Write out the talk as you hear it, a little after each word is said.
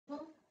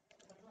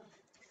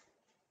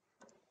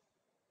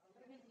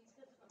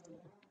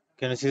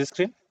Can you see the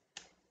screen?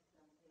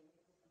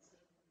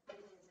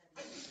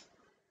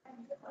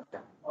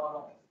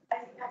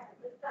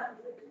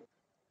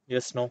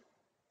 Yes, no.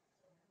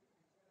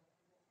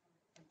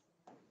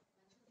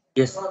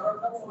 Yes.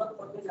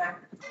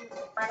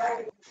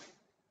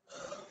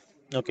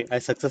 Okay, I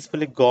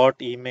successfully got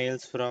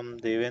emails from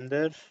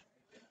Devender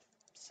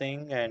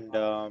Singh, and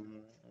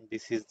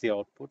this is the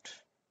output.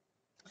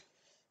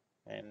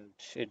 And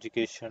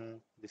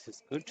education, this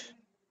is good,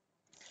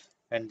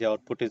 and the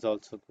output is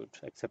also good,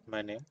 except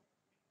my name.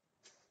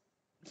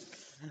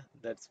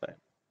 That's fine.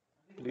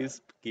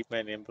 Please keep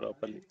my name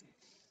properly.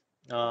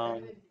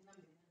 Um,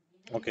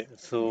 okay,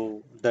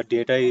 so the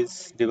data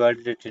is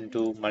divided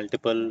into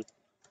multiple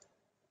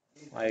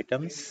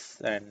items,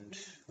 and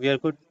we are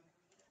good.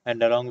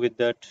 And along with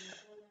that,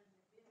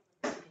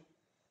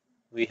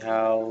 we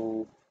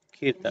have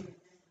Kirtan.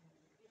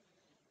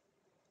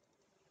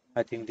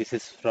 I think this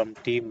is from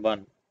team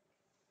one.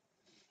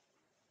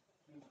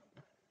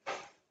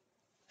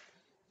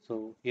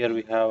 So here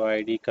we have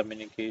ID,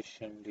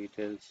 communication,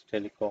 details,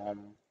 telecom,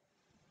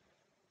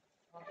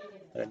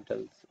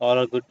 rentals, all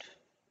are good.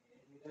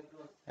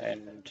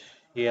 And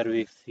here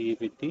we see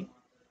with the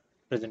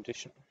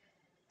presentation.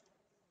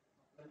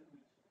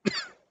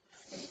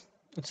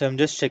 So I'm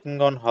just checking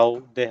on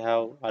how they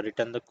have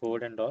written the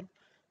code and all.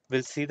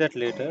 We'll see that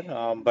later.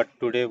 But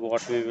today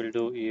what we will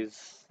do is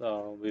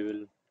we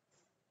will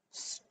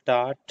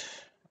start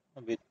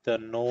with the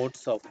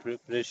notes of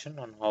preparation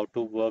on how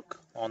to work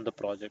on the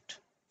project.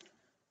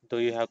 Though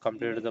you have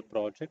completed the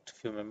project,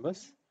 few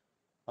members,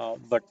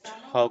 but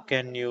how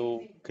can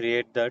you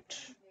create that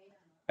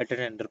at an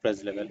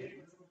enterprise level?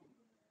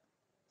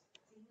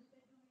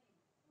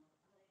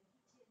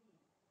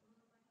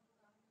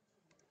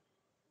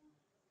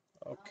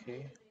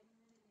 Okay.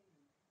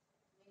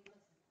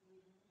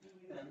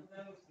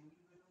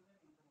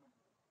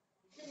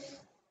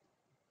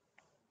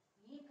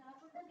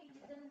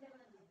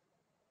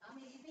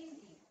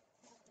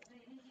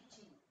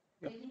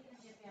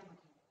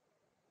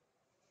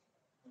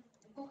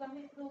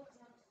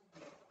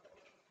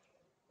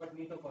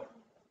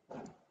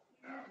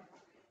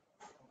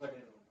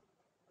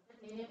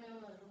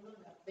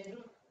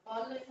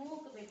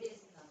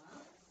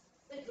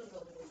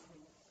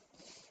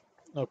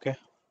 Okay.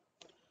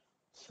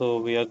 So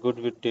we are good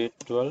with day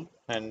 12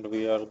 and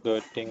we are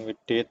getting with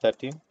day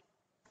 13.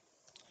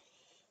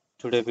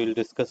 Today we'll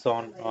discuss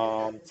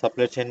on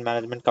supply chain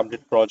management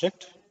complete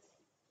project.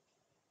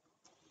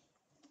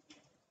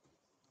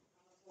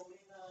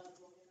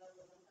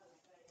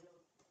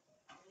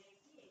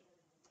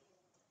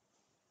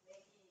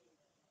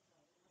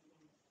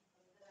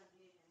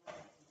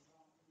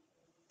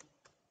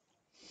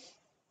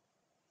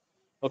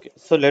 Okay,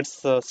 so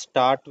let's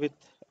start with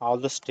all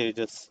the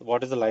stages.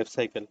 What is the life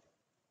cycle?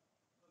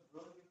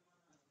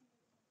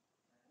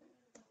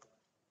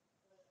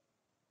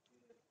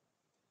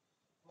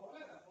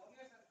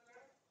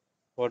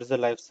 What is the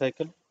life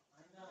cycle?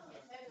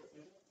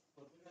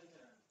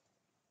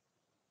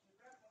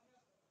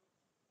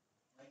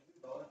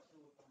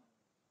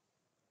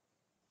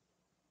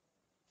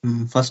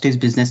 First is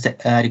business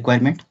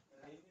requirement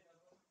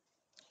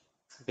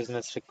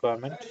Business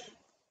requirement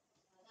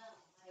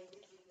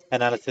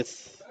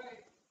analysis.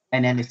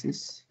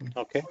 analysis.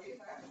 Okay,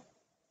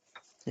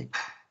 Like,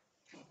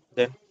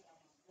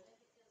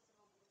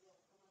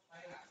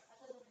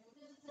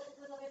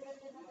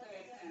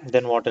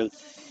 then what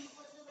else?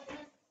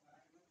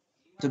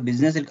 So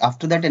business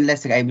after that,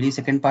 unless I believe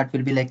second part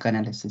will be like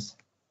analysis.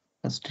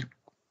 First,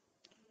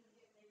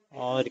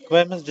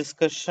 Requirements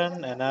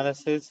discussion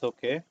analysis.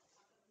 Okay,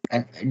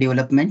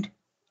 development.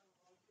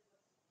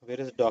 where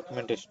is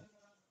documentation?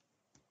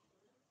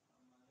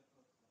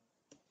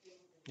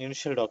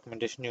 Initial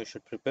documentation you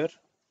should prepare,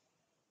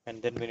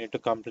 and then we need to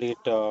complete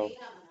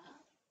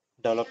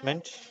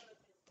development.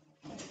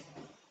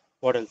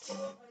 What else?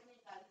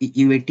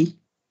 UAT.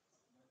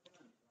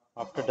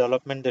 After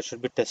development, there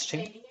should be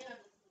testing,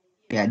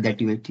 Yeah, that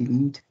UAT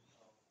means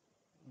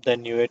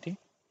then UAT,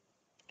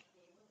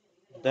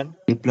 then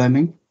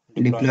deployment,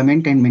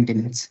 deployment. and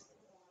maintenance.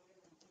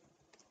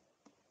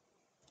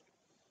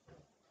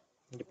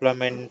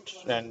 Deployment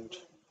and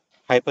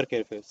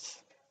hypercare phase.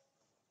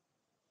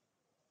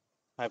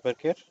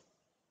 Hypercare,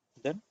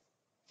 then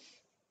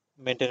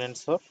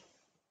maintenance or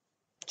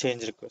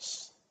change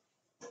requests.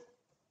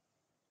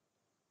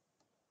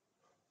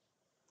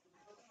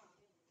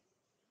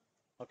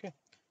 Okay.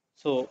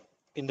 So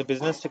in the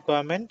business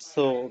requirement,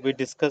 so we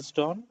discussed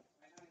on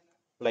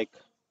like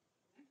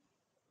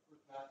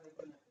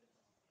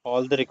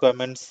all the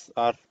requirements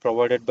are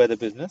provided by the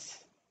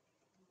business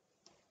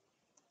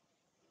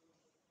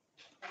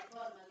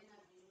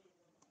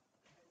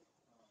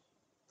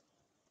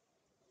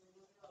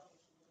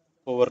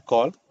over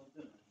call,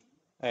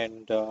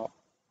 and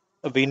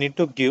we need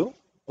to give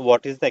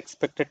what is the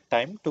expected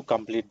time to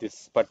complete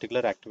this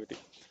particular activity.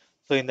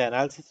 So in the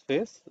analysis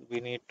phase, we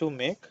need to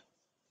make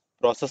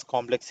process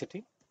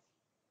complexity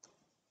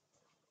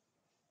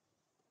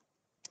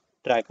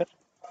tracker,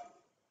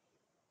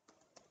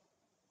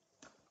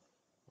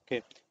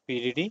 okay,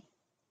 PDD,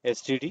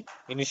 SDD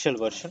initial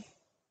version,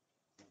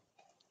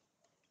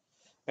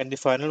 and the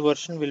final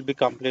version will be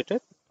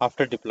completed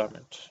after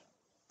deployment.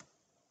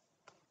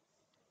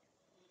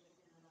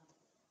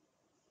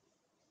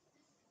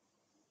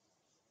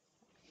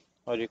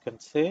 Or you can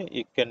say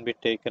it can be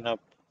taken up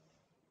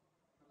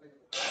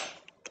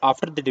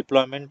after the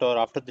deployment or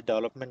after the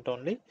development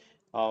only,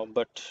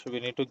 but we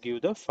need to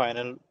give the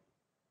final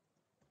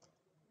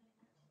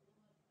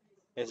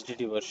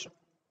SDD version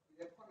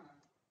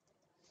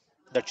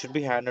that should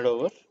be handed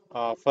over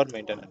for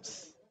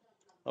maintenance.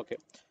 Okay,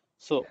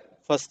 so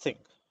first thing,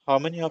 how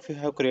many of you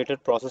have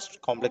created process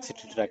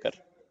complexity tracker?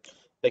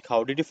 Like,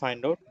 how did you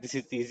find out this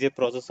is easier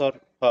process or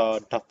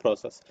tough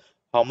process?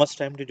 How much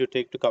time did you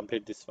take to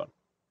complete this one?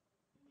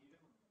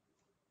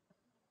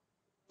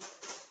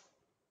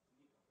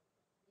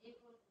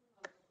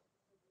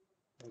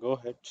 Go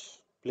ahead,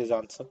 please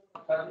answer.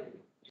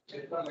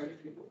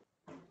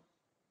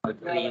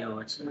 3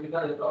 hours.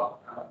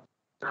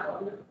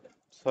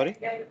 Sorry,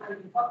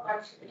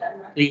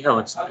 3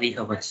 hours. 3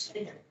 hours.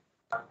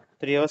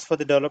 3 hours for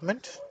the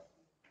development?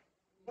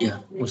 Yeah,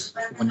 was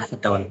one for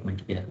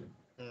development. Yeah.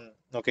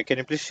 Okay, can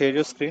you please share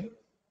your screen?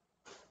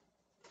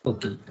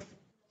 Okay.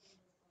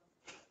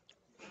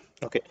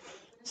 Okay,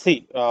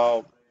 see,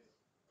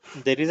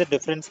 there is a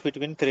difference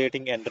between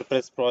creating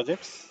enterprise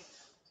projects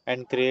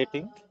and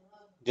creating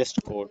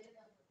just code.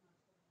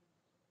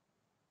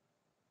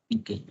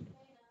 Okay.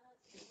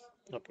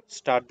 Okay,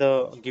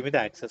 give me the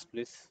access,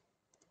 please.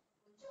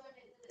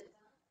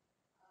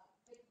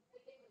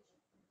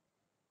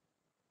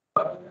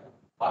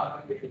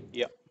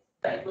 Yeah,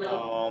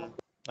 um,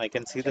 I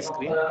can see the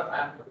screen.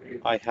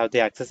 I have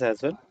the access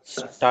as well.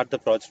 Start the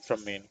project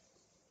from main.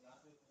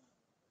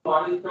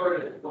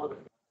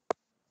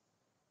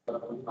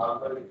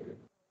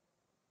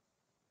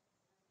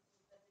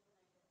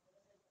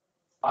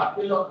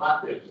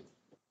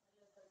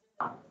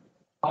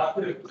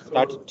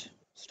 Start it.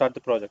 Start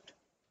the project.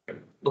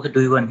 Okay.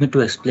 Do you want me to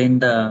explain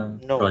the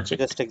No,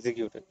 project? just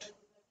execute it.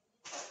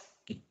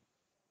 Okay.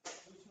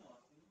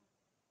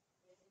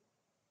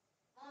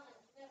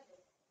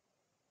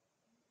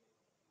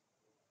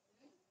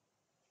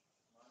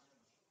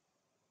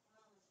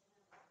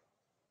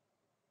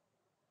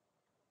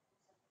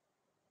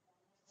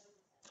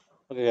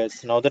 Okay,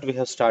 guys, now that we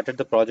have started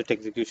the project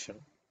execution,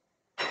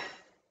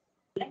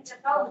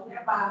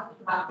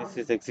 this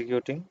is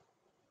executing.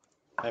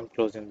 I'm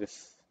closing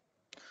this.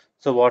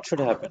 So what should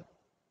happen?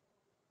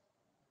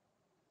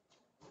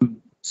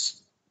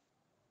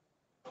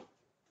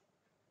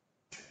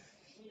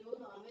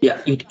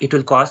 Yeah, it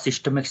will cause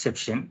system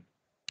exception,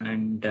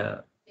 and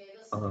uh,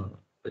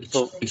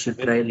 So it should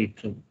where, try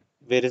it.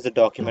 where is the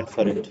document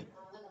for it?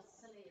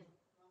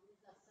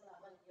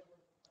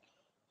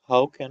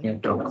 How Yeah,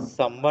 can talk.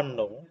 someone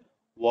know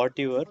what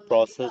your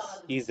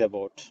process is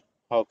about?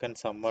 How can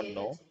someone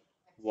know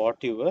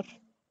what your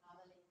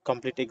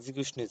complete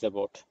execution is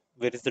about?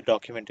 Where is the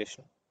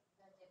documentation?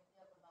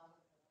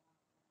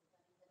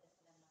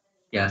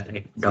 Yeah,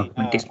 right. See,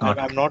 Document is I'm, not.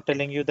 I'm not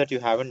telling you that you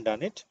haven't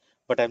done it,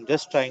 but I'm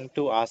just trying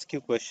to ask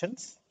you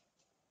questions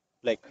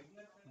like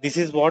this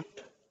is what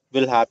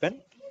will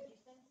happen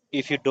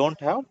if you don't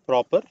have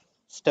proper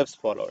steps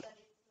followed.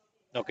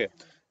 Okay,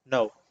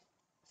 now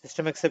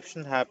system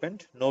exception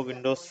happened, no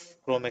Windows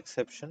Chrome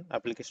exception,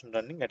 application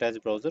running,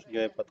 attached browser,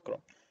 UiPath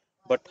Chrome.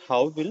 But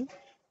how will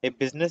a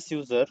business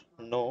user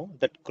know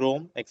that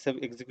Chrome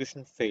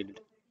execution failed?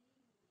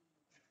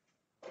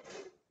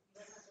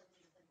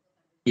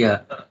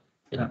 Yeah. Uh,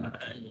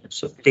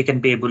 so they can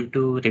be able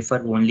to refer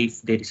only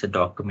if there is a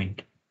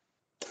document.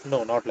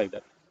 No, not like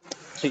that.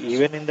 So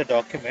even in the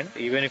document,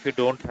 even if you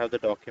don't have the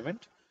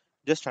document,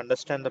 just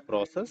understand the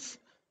process.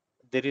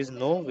 There is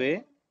no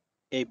way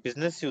a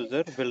business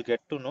user will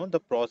get to know the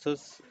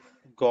process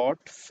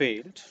got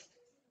failed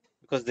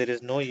because there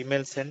is no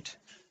email sent,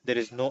 there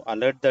is no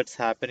alert that's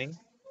happening,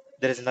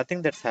 there is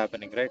nothing that's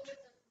happening, right?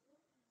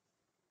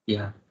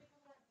 Yeah,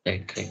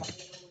 right,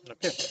 right.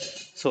 Okay.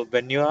 So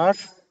when you are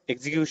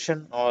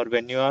execution or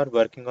when you are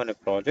working on a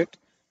project,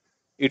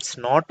 it's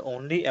not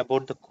only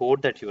about the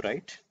code that you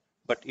write,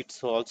 but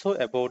it's also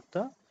about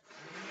the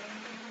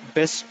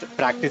best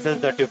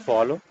practices that you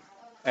follow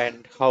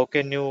and how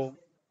can you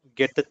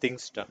get the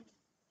things done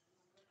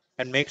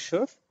and make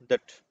sure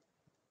that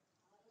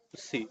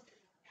see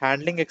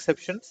handling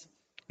exceptions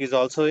is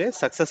also a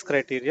success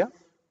criteria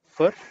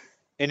for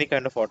any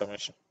kind of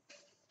automation.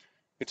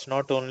 It's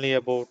not only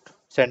about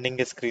sending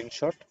a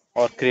screenshot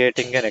or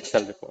creating an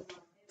Excel report.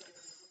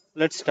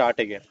 Let's start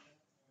again.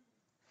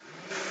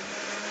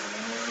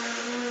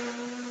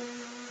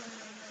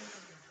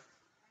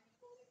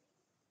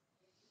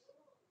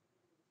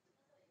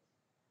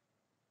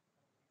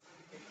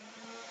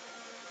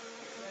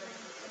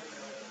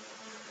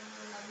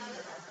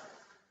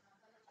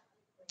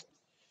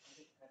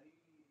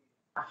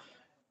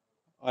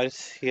 Are you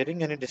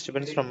hearing any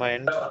disturbance from my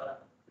end?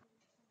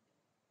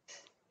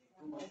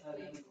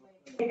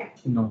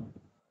 No.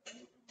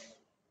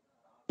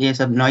 Yes,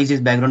 some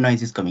background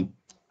noise is coming.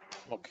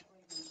 Okay.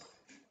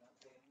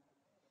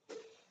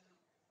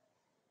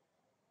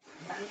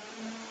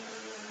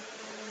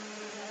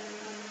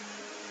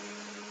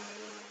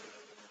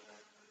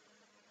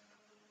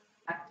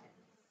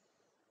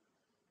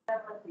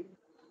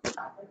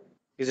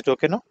 Is it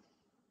okay now?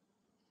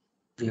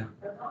 Yeah.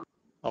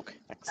 Okay,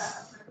 thanks.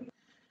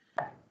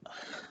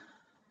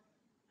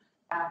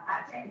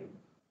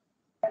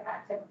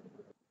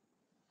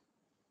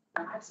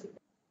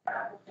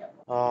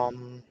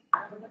 Um,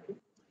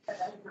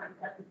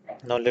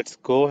 Now let's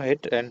go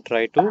ahead and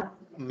try to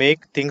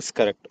make things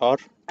correct or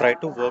try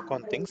to work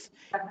on things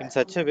in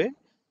such a way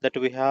that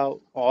we have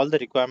all the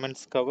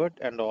requirements covered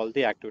and all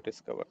the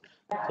activities covered.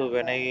 So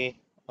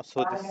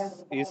so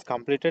this is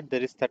completed,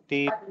 there is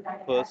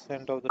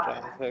 30% of the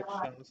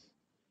transactions.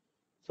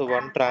 So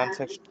one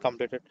transaction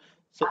completed.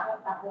 So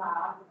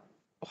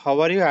how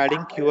are you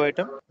adding queue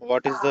item?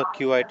 What is the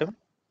queue item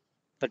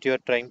that you are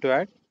trying to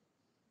add?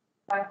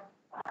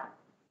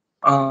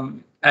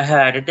 I have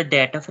added the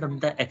data from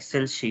the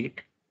Excel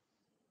sheet.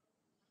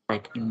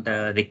 Like in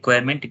the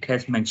requirement, it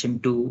has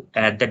mentioned to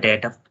add the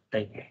data,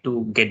 like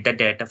to get the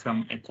data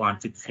from a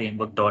config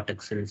framework dot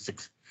Excel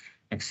 6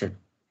 Excel.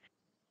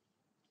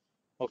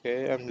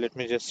 Okay, and let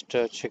me just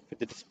check with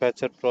the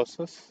dispatcher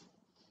process.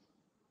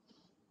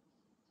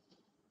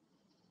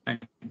 And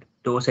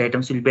those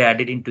items will be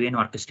added into an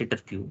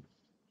orchestrator queue.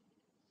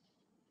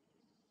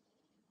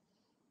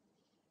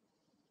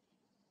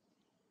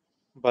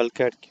 Bulk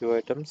add queue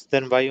items.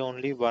 Then why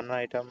only one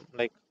item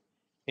like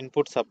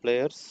input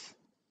suppliers?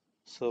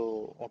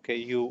 So, okay,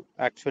 you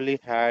actually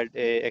had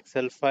a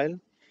Excel file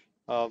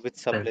with Right,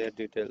 supplier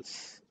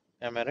details.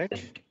 Am I right?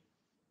 right,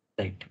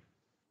 right.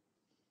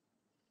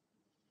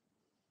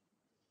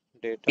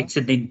 Data, It's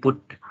an input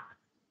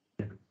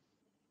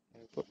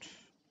input.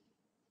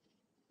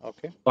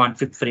 Okay.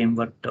 config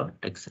framework dot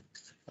Excel.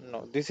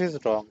 No, this is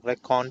wrong.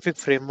 Like config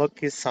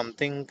framework is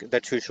something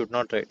that you should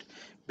not write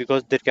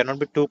because there cannot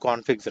be two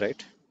configs,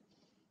 right?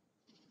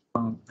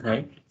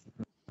 Right.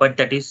 But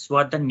that is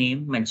what the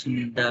name mentioned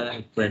in the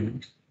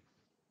requirement.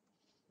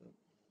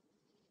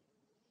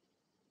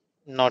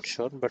 Not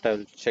sure, but I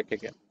will check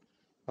again.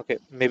 Okay,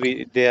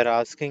 maybe they are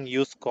asking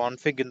use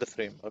config in the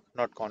framework,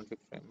 not config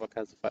framework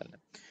as a file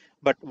name.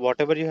 But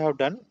whatever you have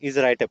done is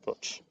the right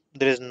approach.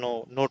 There is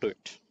no to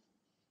it.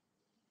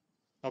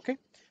 Okay,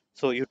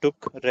 so you took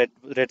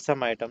read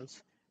some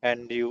items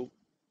and you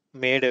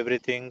made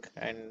everything,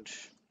 and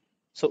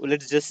so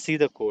let's just see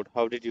the code.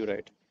 How did you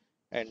write?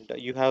 And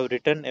you have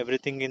written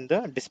everything in the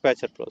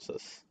dispatcher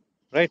process,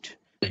 right?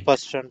 Right,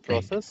 First run right.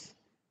 process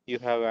you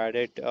have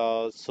added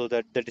so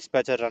that the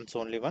dispatcher runs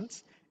only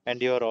once,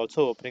 and you are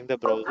also opening the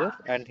browser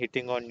and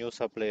hitting on new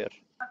supplier.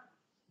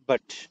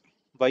 But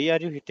why are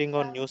you hitting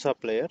on new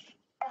supplier?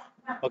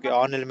 Okay,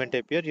 on element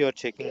appear, you are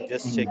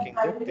just checking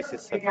that this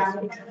is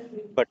successful.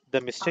 But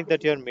the mistake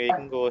that you are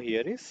making over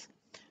here is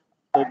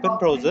open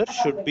browser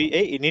should be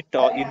a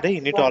init in the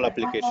init all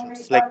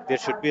applications. Like there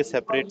should be a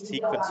separate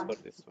sequence for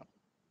this one.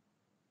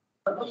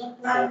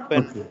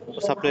 Open Okay.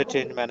 supply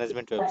chain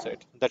management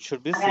website. That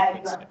should be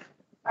sequence name.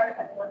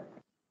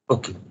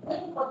 Okay.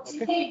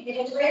 Okay.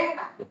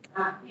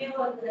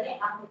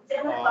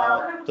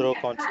 Throw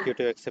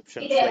consecutive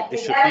exceptions. Like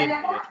this should be in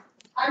here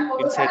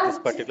inside this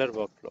particular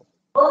workflow.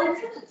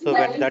 So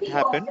when that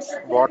happens,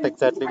 what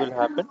exactly will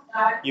happen?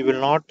 You will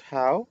not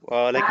have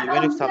like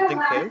even if something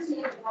fails,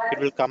 it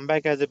will come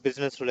back as a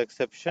business rule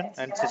exception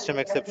and system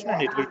exception,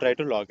 and it will try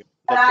to log in.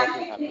 That's what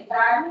will happen.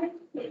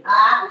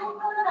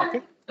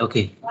 Okay.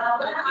 Okay.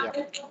 Yeah.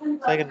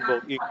 So I can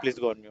go. You please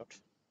go on mute.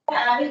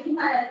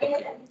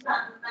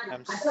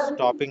 I'm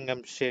stopping.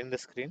 I'm sharing the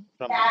screen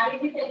from my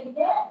end.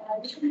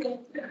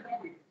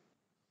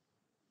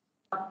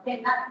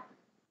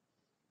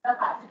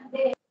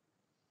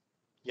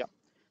 Yeah.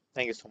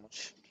 Thank you so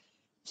much.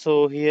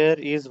 So here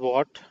is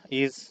what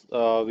is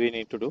we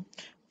need to do.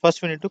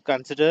 First, we need to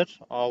consider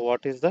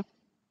what is the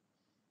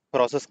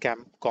process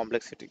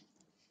complexity.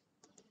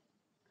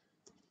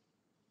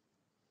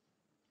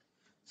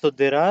 So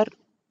there are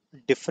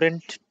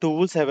different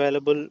tools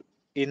available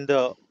in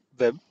the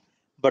web,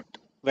 but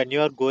when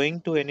you are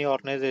going to any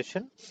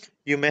organization,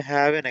 you may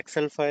have an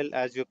Excel file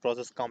as your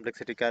process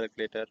complexity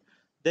calculator.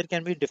 There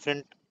can be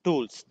different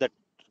tools that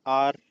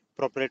are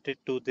proprietary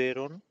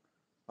to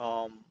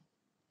um,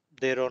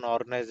 their own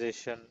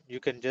organization. You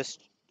can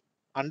just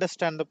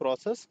understand the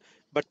process,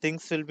 but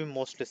things will be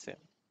mostly same.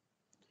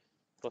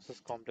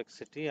 Process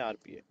complexity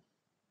RPA.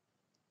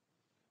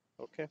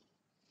 Okay.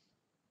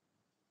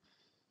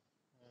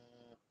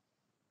 Mm,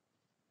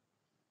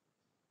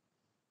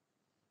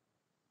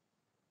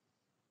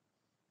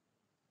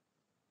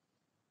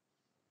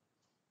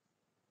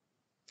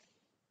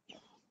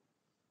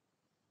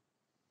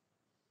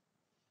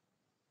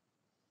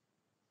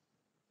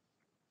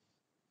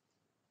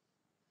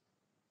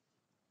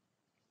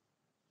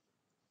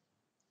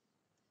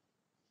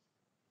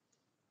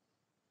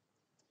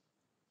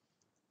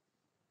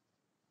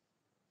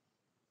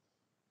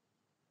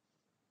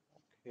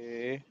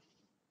 Okay.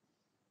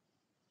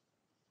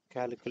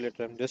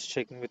 Calculator. I'm just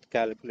checking with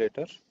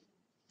calculator.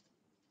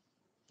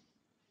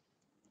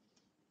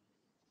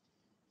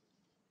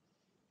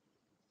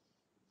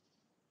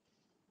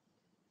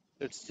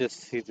 Let's just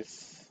see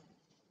this.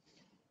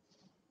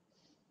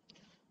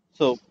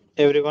 So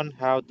everyone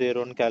have their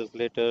own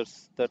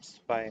calculators. That's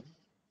fine.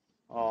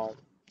 Um,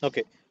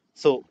 Okay,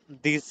 so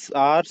these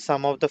are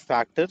some of the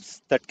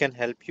factors that can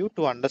help you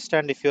to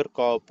understand if your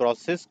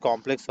process is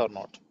complex or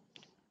not.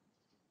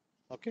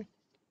 Okay,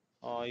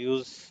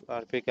 use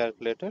RP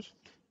calculator.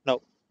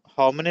 Now,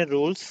 how many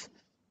rules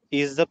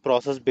is the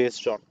process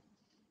based on?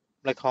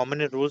 Like how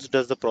many rules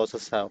does the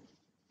process have?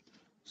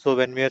 So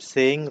when we are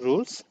saying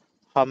rules,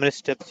 how many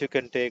steps you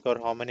can take or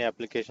how many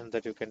applications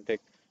that you can take.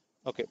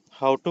 Okay,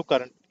 how to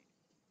current,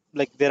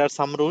 like there are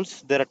some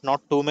rules, there are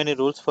not too many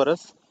rules for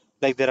us.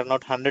 Like there are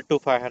not 100 to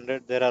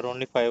 500, there are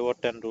only 5 or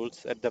 10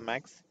 rules at the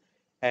max.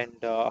 And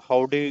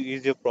how do you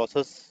use your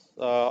process?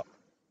 How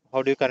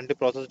do you currently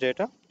process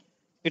data?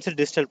 It's a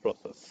digital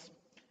process.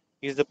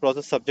 Is the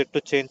process subject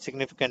to change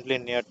significantly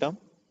in near term?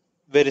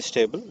 Very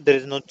stable. There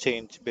is no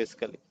change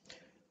basically.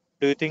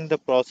 Do you think the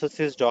process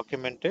is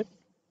documented?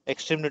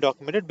 Extremely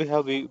documented.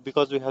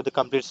 Because we have the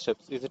complete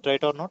steps. Is it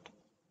right or not?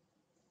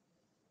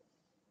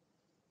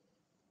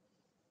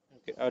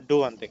 Okay. Do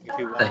one thing. If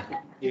you want,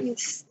 Right.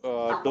 if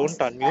don't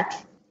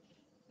unmute.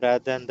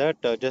 Rather than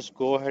that, just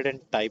go ahead and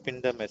type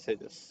in the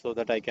messages so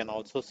that I can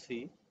also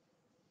see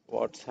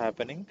what's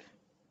happening.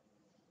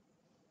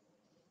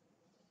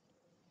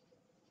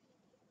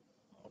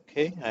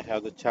 Okay, I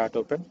have the chat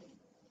open.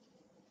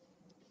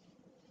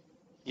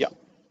 Yeah.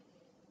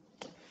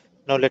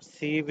 Now let's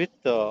see with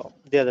the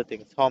other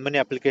things. How many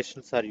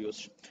applications are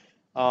used?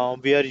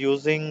 We are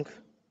using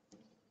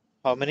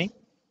how many?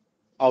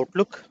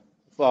 Outlook,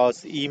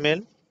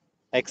 email,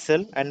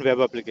 Excel, and web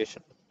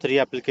application. Three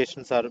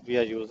applications are we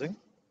are using.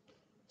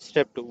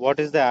 Step two, what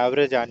is the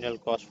average annual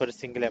cost for a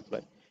single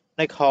employee?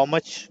 Like how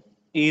much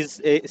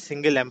is a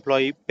single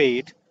employee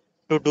paid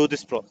to do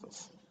this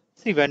process?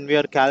 See, when we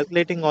are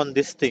calculating on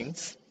these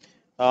things,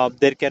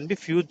 there can be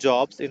few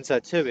jobs in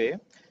such a way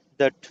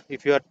that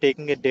if you are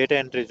taking a data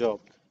entry job,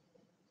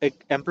 an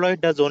employee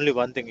does only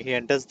one thing, he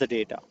enters the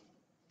data.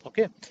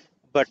 Okay,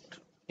 but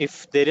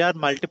if there are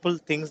multiple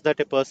things that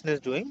a person is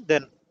doing,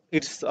 then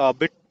it's a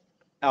bit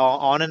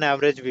on an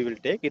average we will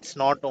take. It's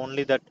not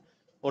only that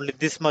only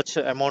this much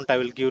amount I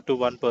will give to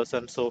one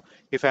person. So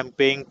if I'm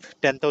paying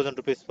 10,000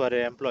 rupees for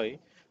an employee,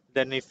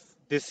 then if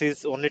this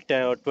is only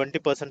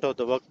 20% of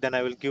the work, then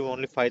I will give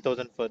only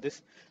 5,000 for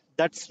this.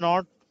 That's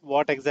not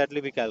what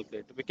exactly we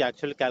calculate. We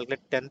actually calculate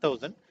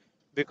 10,000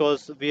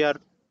 because we are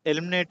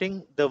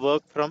eliminating the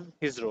work from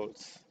his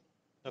roles.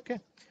 Okay,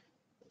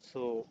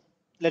 so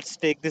let's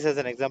take this as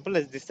an example.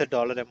 Is this the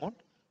dollar amount?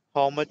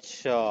 How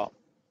much?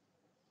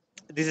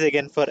 This is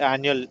again for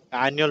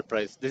annual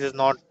price. This is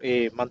not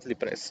a monthly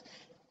price.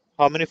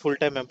 How many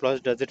full-time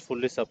employees does it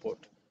fully support?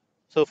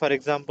 So, for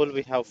example,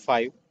 we have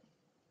five.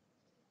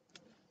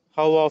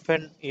 How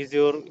often is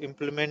your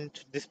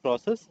implement this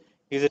process?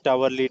 Is it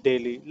hourly,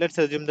 daily? Let's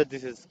assume that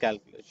this is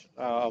calculation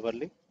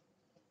hourly.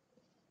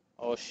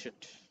 Oh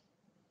shit.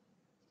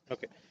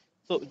 Okay.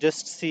 So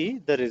just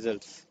see the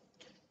results.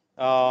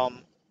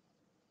 Um,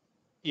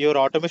 your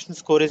automation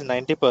score is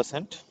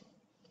 90%.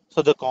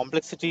 So the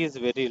complexity is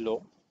very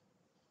low.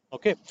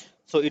 Okay,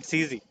 so it's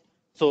easy.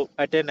 So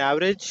at an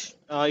average,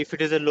 if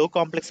it is a low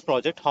complex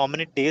project, how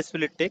many days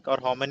will it take or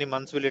how many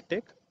months will it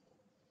take?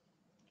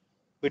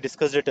 We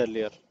discussed it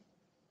earlier.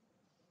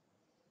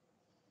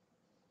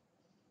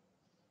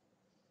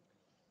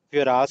 If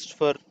you are asked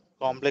for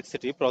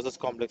complexity, process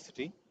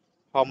complexity,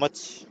 how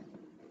much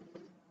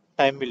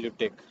time will you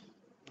take?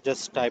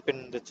 Just type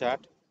in the chat.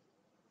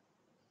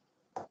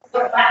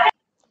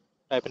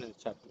 Type in the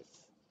chat, please.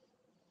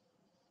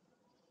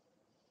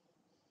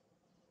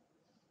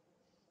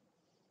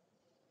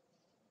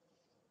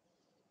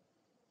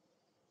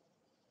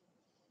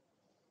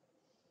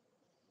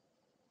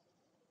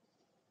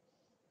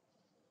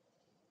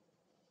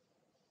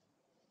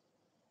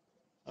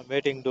 I'm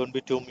waiting. Don't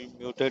be too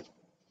muted.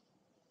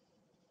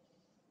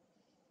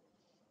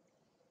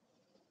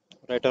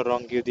 Right or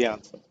wrong, give the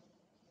answer.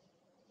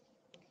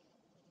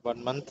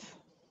 1 month,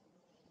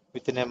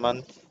 within a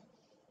month,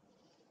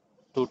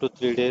 2 to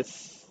 3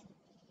 days.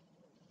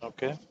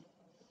 Okay.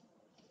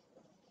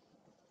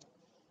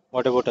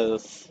 What about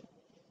others?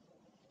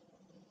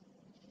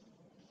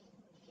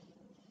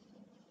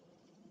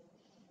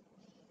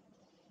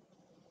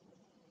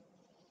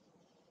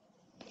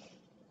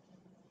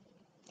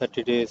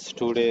 30 days,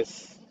 2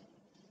 days.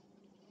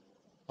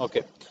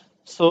 Okay.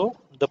 So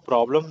the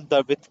problem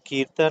that with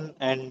Kirtan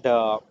and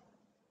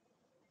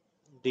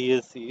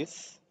DS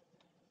is,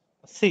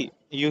 see,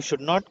 you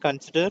should not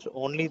consider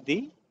only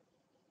the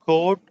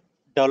code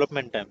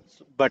development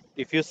times. But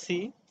if you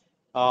see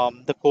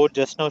the code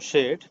just now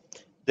shared,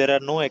 there are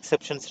no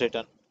exceptions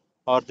written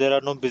or there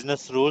are no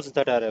business rules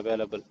that are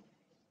available.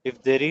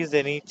 If there is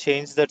any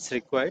change that's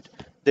required,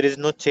 there is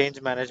no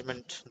change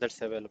management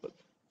that's available.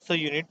 So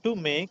you need to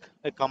make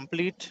a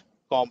complete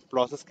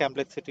process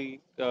complexity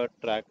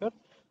tracker.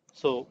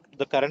 So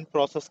the current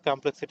process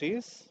complexity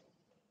is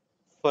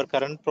for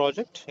current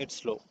project,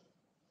 it's low.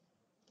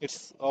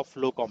 It's of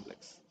low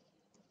complex.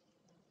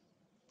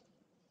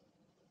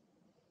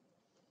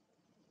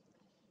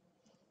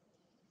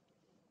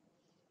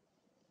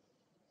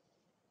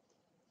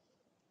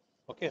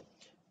 Okay.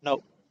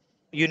 Now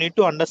you need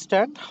to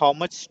understand how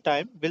much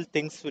time will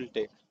things will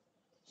take.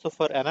 So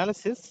for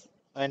analysis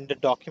and the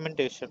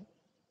documentation,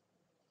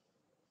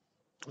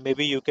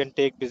 maybe you can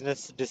take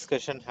business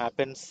discussion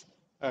happens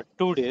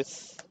 2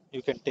 days.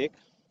 You can take.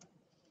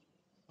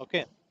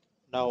 Okay.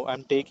 Now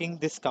I'm taking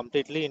this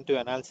completely into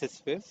analysis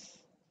phase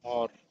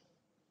or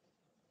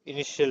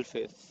initial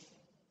phase.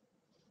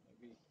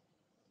 Maybe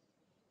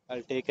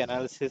I'll take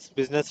analysis,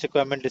 business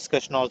requirement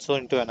discussion also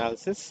into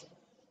analysis.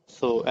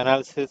 So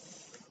analysis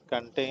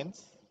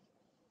contains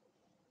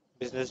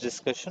business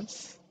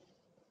discussions.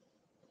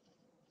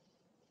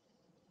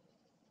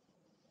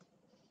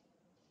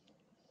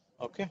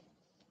 Okay.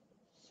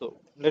 So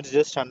let's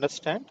just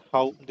understand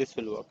how this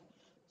will work.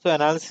 So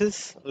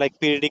analysis like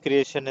PDD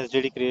creation,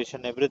 SDD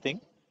creation,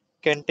 everything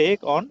can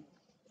take on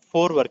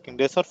 4 working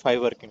days or 5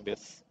 working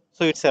days.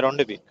 So it's around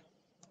a week.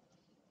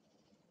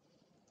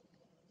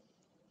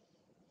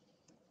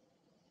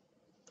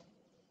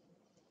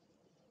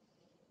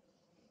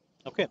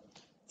 Okay.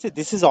 See,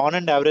 this is on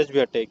and average we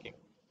are taking.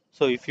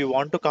 So if you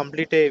want to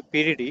complete a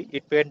PDD,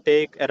 it can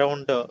take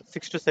around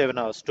 6 to 7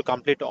 hours to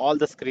complete all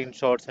the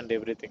screenshots and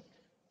everything.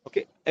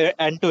 Okay,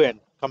 end to end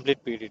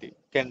complete PDD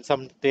can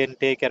some then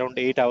take around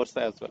 8 hours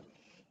as well.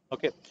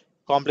 Okay,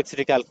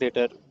 complexity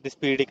calculator, this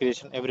PDD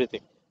creation,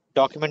 everything.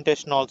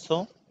 Documentation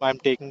also, I'm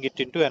taking it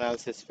into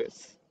analysis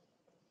phase.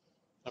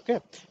 Okay,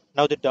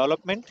 now the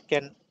development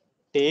can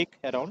take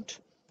around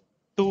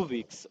 2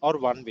 weeks or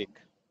 1 week.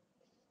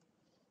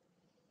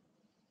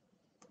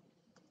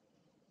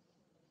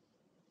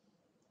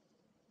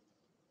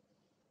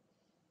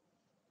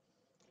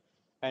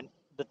 And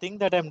the thing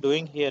that I'm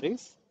doing here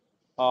is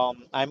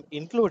I'm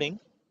including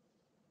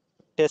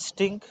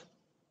testing,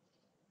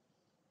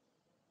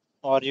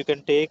 or you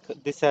can take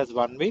this as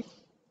 1 week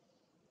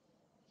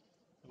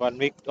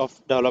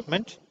of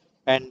development,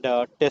 and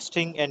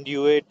testing and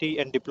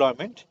UAT and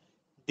deployment.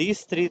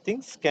 These three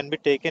things can be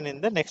taken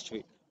in the next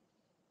week.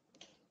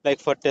 Like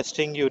for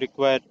testing, you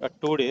require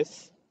 2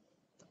 days.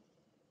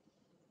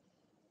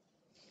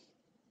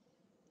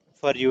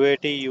 For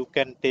UAT, you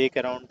can take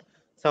around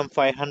some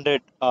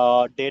 500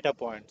 data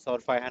points or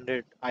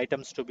 500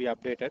 items to be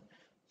updated.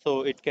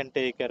 So it can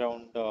take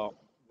around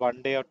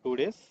 1 day or 2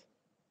 days.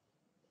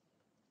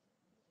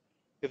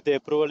 If the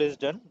approval is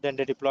done, then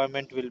the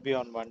deployment will be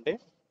on 1 day.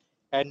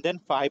 And then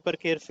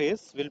hypercare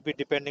phase will be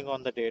depending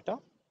on the data.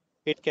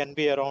 It can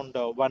be around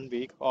 1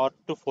 week or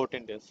to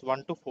 14 days,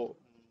 1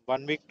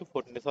 week to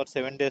 14 days or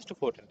 7 days to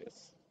 14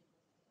 days.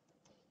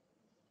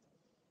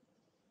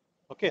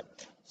 Okay,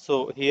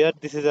 so here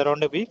this is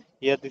around a week,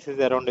 here this is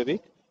around a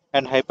week,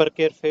 and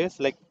hypercare phase,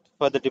 like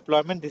for the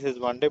deployment, this is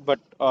 1 day, but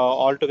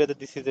altogether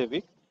this is a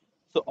week.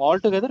 So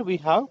altogether we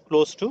have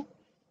close to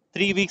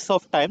 3 weeks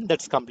of time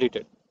that's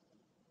completed.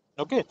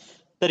 Okay,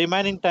 the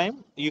remaining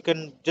time you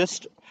can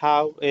just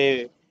have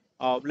a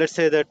let's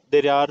say that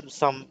there are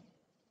some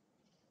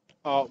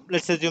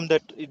let's assume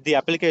that the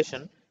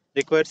application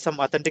requires some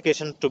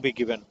authentication to be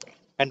given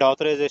and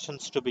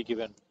authorizations to be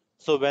given.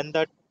 So when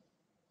that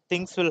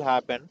things will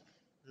happen,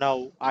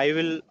 now I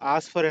will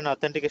ask for an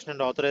authentication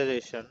and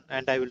authorization,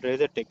 and I will raise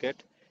a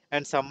ticket,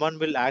 and someone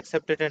will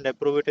accept it and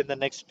approve it in the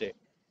next day.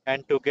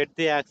 And to get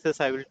the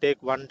access, I will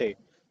take 1 day.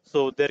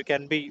 So there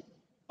can be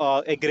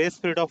a grace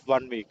period of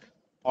 1 week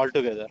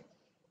altogether.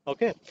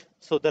 Okay.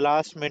 So the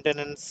last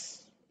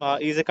maintenance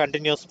is a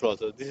continuous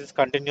process. This is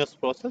continuous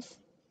process.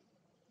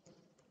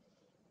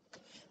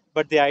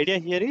 But the idea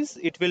here is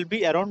it will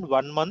be around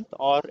 1 month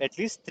or at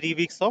least 3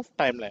 weeks of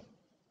timeline.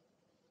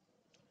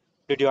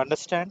 Did you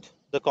understand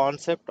the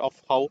concept of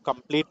how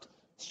complete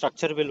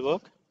structure will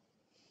work?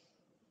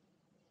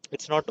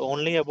 It's not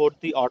only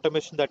about the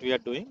automation that we are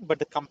doing, but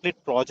the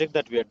complete project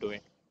that we are doing.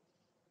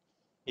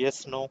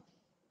 Yes, no?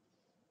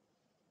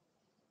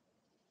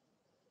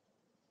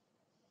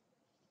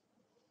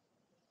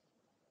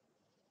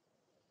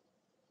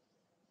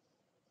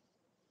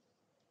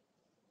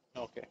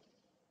 Okay,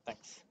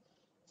 thanks.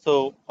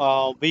 So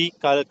we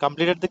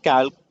completed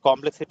the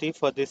complexity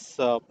for this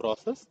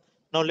process.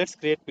 Now let's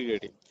create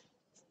PDD.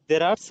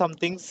 There are some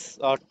things,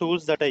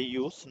 tools that I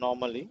use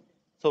normally.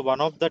 So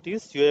one of that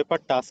is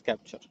UiPath task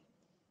capture.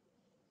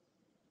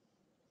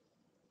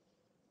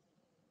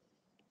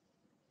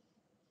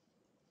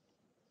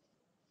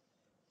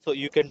 So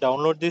you can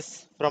download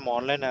this from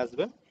online as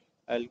well.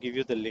 I'll give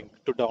you the link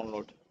to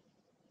download.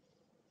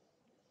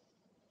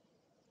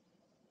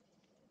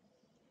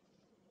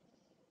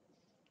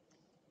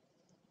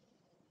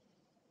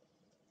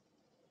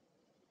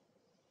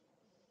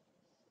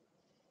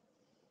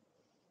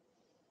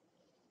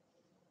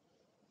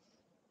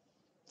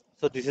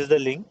 So this is the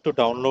link to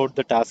download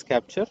the task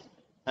capture.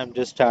 I'm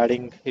just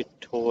adding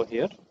it over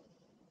here.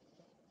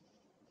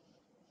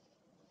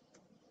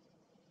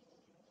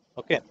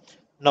 Okay.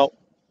 Now,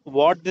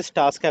 what this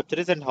task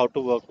capture is and how to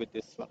work with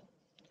this one.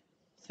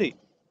 See,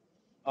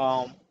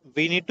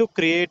 we need to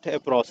create a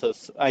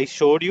process. I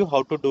showed you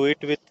how to do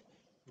it with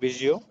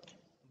Visio,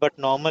 but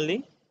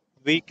normally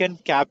we can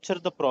capture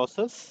the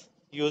process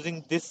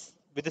using this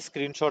with the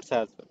screenshots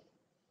as well.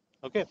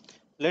 Okay.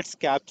 Let's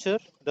capture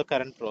the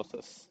current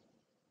process.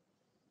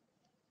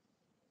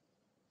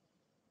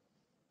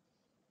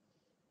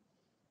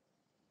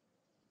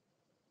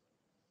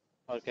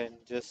 or can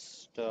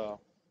just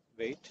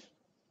wait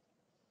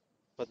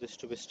for this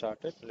to be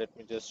started. Let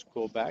me just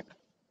go back.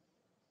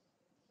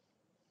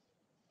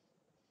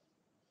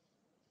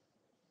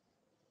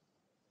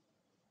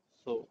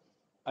 So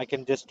I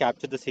can just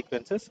capture the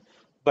sequences.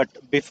 But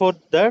before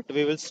that,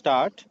 we will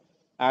start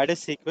add a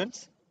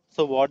sequence.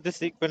 So what the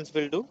sequence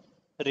will do,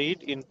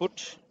 read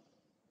input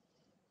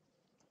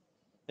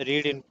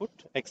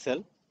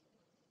Excel.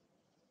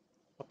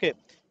 Okay.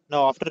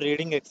 Now after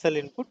reading Excel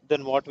input,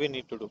 then what we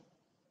need to do?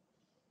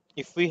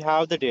 If we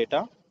have the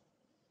data,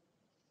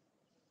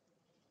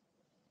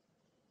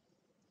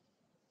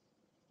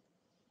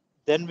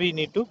 then we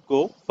need to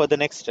go for the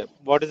next step.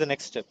 What is the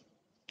next step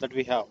that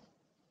we have?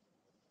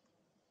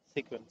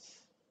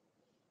 Sequence.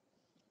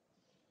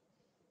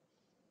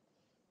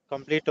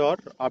 Complete or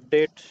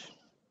update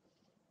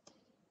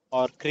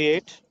or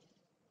create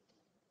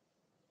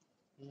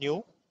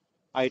new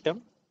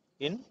item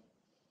in,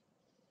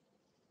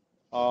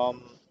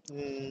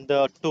 in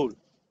the tool.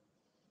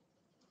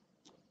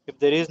 If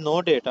there is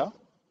no data,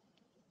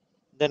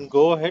 then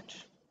go ahead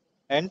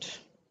and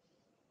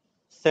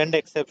send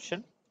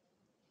exception,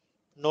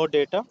 no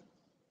data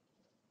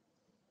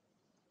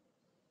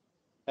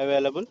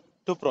available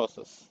to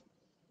process.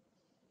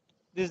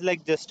 This is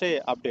like just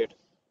a update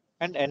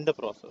and end the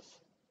process.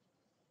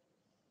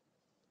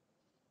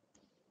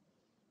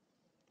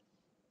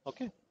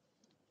 Okay,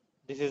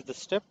 this is the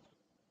step.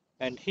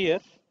 And here,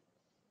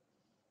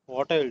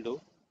 what I will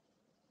do,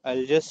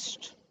 I'll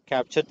just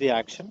capture the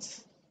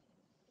actions.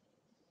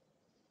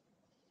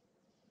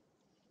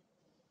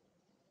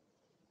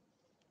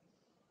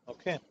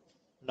 Okay,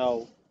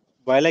 now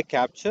while I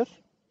capture,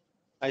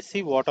 I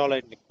see what all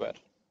I require.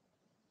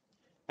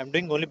 I'm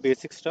doing only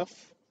basic stuff.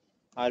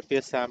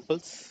 RPS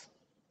samples.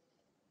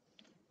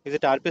 Is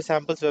it RPS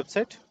samples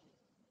website?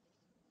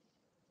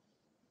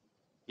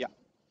 Yeah.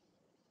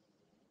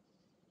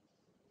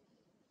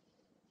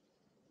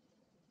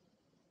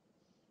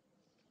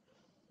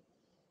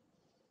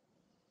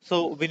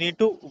 So we need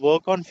to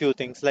work on few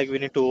things, like we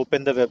need to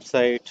open the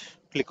website,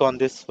 click on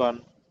this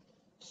one,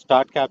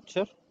 start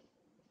capture,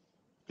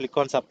 click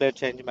on supply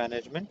change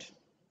management.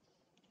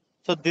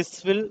 So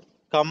this will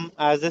come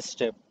as a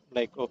step,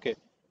 like okay,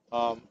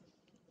 um,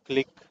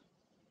 click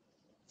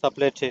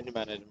supply change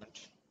management.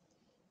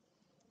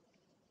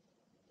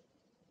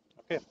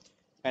 Okay,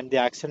 and the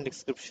action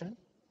description.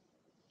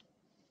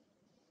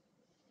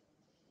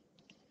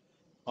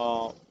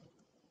 Uh,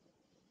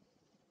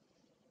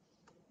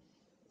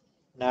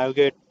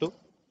 Navigate to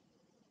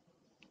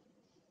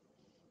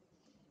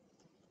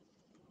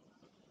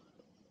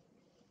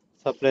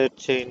supply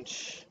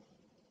change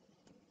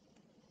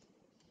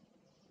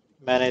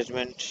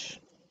management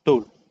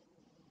tool.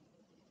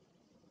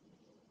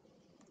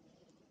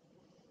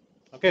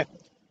 Okay,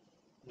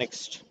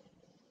 next.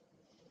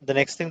 The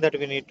next thing that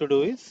we need to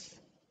do is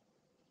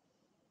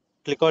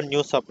click on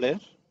new supplier.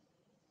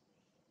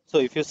 So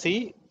if you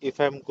see, if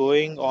I'm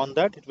going on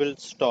that, it will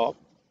stop.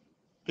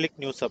 Click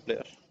new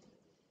supplier.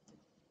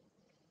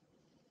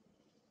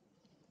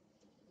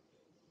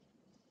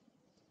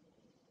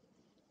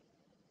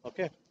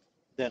 Okay,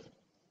 then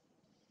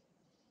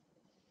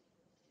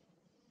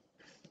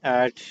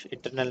add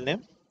internal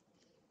name.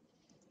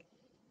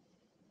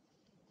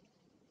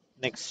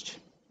 Next,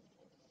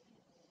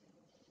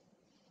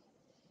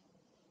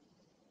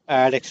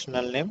 add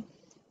external name.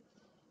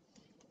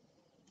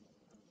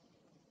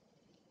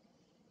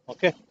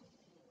 Okay,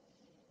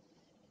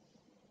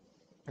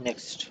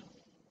 next,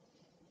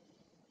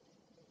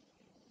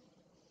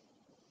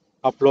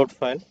 upload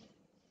file.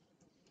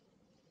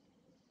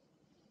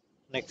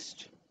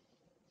 Next,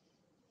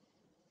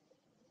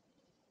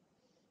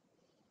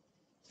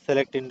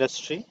 select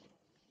industry.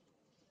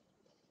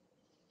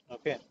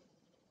 Okay,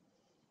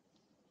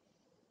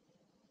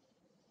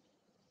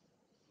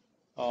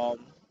 um,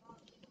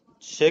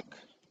 check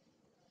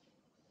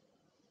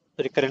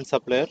recurrent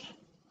supplier.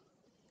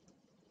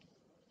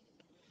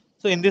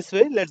 So in this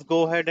way, let's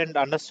go ahead and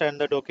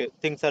understand that okay,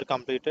 things are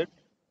completed.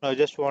 Now I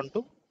just want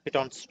to hit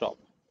on stop.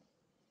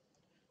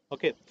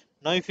 Okay,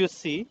 now if you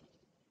see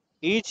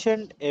each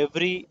and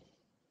every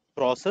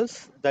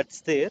process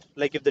that's there,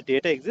 like if the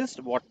data exists,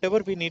 whatever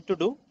we need to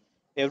do,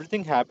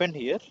 everything happened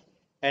here.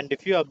 And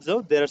if you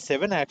observe, there are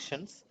 7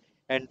 actions,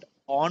 and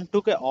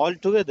all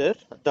together,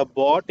 the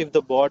bot, if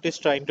the bot is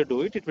trying to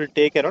do it, it will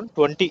take around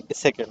 20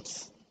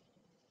 seconds.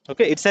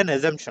 Okay, it's an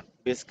assumption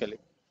basically.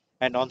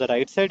 And on the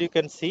right side, you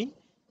can see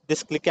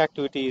this click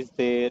activity is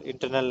there,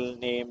 internal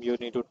name you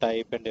need to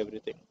type and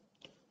everything.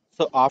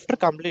 So after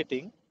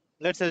completing,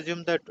 let's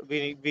assume that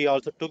we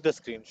also took the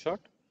screenshot.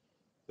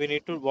 We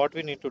need to, what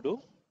we need to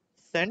do,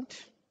 send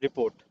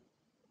report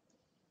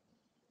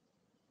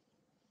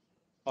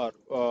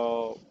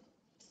or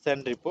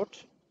send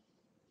report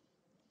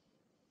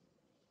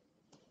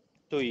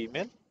to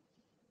email,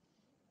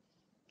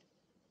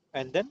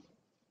 and then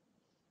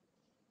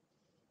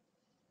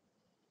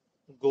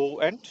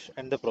go and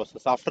end the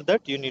process. After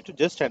that, you need to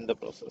just end the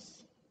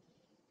process.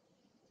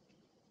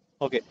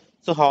 Okay,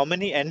 so how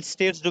many end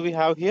states do we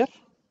have here?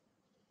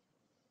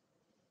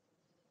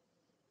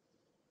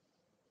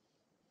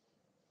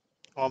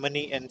 How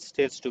many end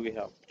states do we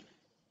have?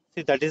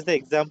 See, that is the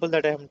example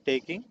that I am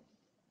taking.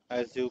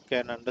 As you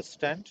can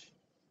understand,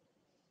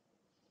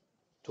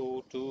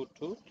 2, 2,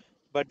 2.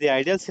 But the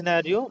ideal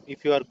scenario,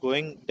 if you are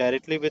going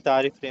directly with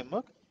RE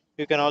framework,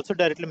 you can also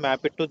directly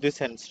map it to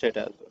this end state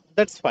as well.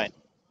 That's fine.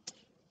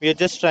 We are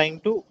just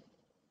trying to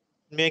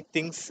make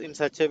things in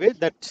such a way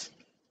that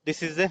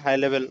this is a high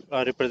level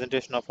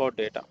representation of our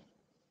data.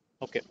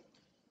 Okay.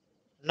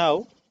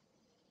 Now,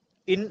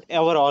 in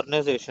our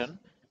organization,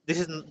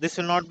 this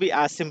will not be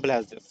as simple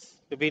as this.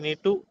 We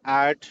need to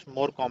add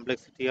more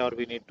complexity, or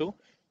we need to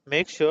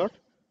make sure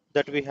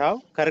that we have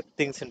correct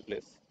things in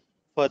place.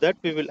 For that,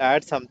 we will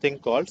add something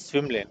called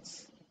swim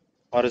lanes,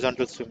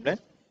 horizontal swim lane.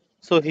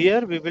 So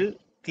here we will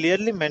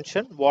clearly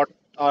mention what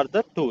are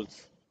the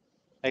tools.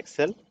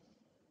 Excel.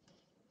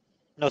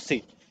 Now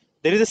see,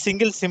 there is a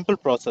single simple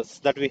process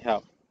that we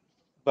have,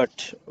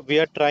 but we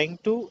are trying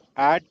to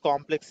add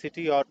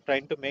complexity or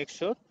trying to make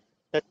sure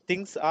that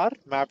things are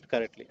mapped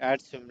correctly.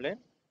 Add swim lane.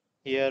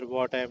 Here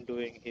what I am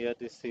doing here,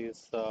 this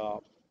is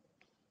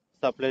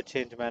supply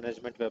chain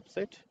management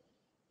website,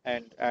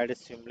 and add a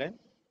swim lane.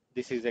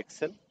 This is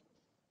Excel,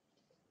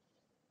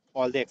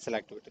 all the Excel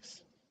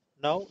activities.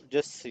 Now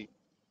just see,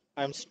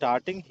 I'm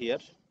starting here,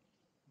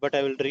 but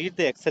I will read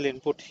the Excel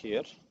input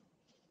here.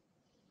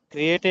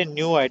 Create a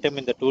new item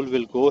in the tool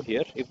will go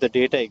here. If the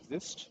data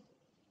exists,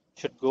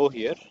 should go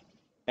here,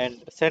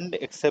 and send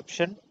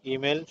exception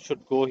email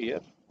should go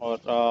here,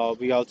 or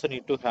we also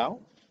need to have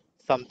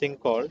something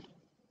called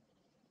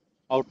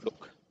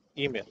Outlook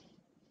email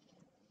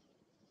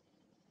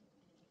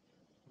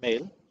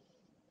mail,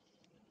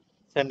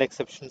 send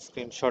exception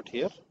screenshot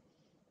here.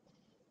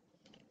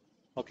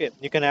 Okay,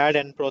 you can add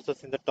end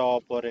process in the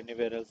top or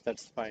anywhere else,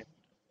 that's fine.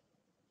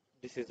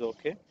 This is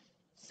okay.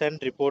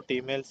 Send report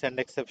email, send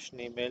exception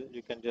email,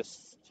 you can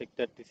just check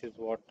that this is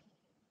what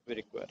we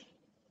require.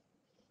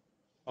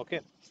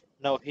 Okay,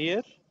 now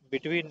here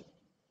between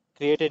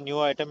create a new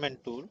item and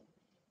tool,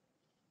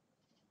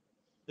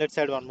 let's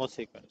add one more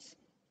sequence.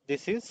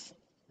 This is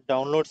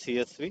download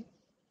CSV.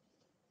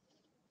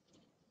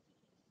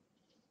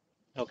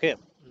 Okay,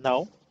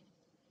 now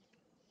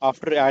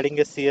after adding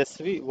a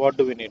CSV, what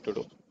do we need to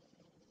do?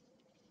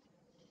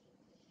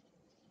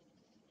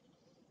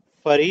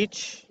 For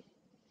each,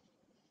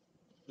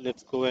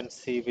 let's go and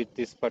see with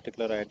this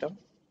particular item,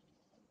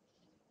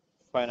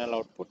 final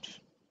output.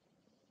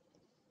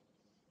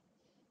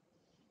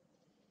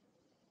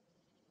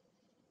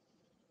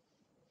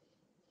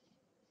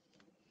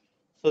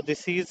 So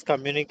this is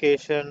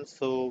communication.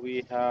 So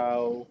we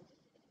have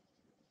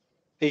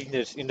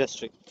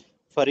industry.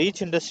 For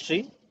each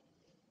industry,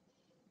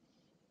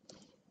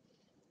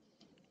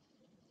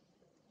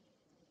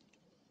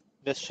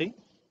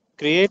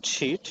 create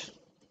sheet.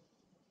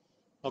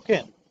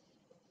 Okay,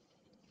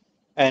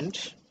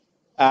 and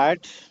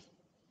add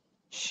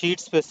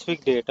sheet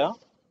specific data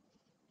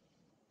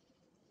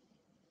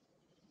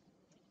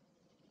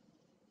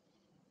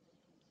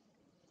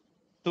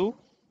to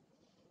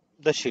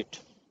the sheet.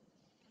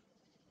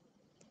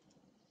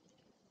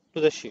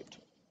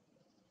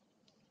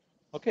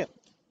 Okay,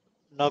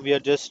 now we are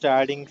just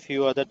adding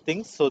few other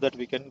things so that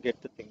we can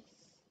get the things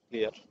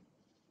clear.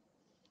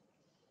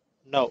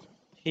 Now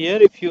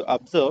here if you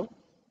observe,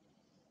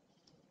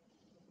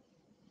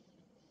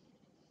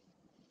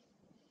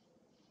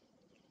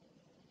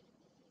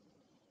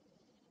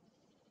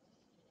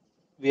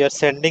 we are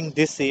sending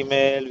this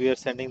email, we are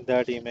sending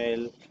that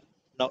email.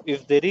 Now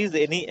if there is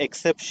any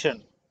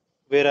exception,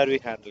 where are we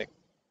handling?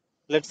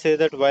 Let's say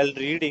that while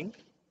reading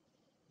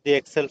the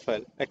Excel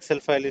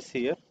file is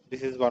here,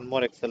 this is one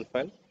more Excel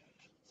file.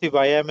 See,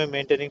 why am I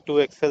maintaining two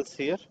Excels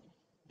here?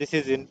 This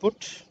is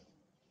input,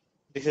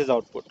 this is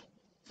output.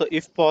 So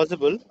if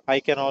possible,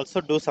 I can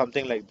also do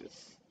something like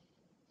this.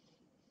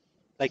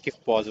 Like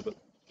if possible,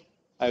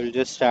 I will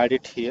just add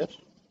it here.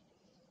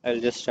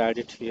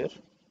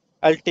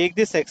 I'll take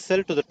this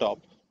Excel to the top.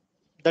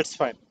 That's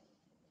fine.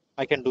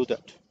 I can do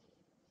that.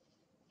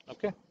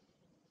 Okay.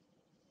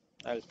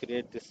 I'll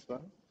create this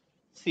one.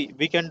 See,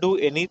 we can do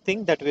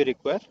anything that we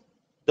require.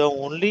 The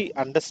only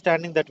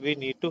understanding that we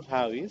need to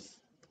have is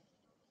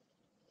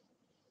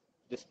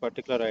this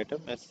particular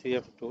item,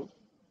 SCM tool.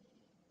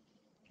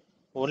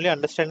 Only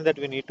understanding that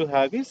we need to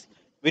have is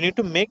we need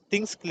to make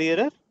things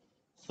clearer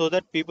so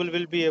that people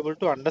will be able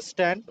to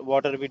understand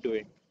what are we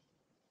doing.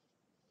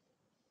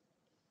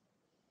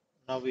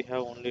 Now we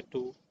have only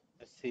two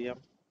SCM.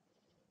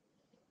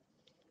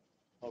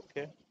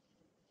 Okay.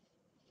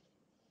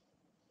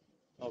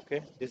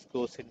 Okay, this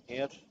goes in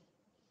here,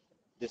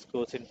 this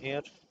goes in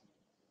here,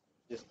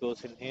 this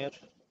goes in here,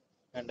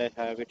 and I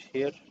have it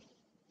here.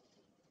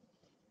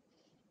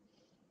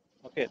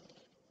 Okay,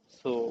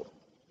 so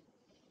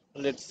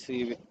let's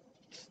see with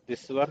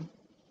this one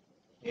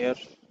here.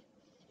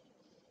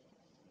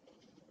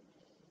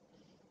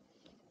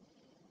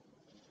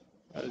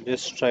 I'll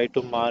just try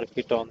to mark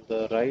it on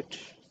the right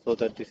so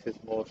that this is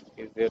more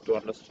easier to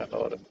understand,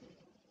 or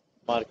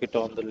mark it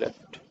on the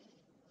left.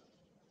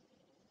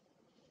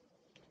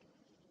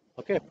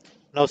 Okay,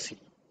 now see,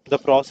 the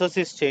process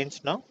is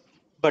changed now,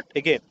 but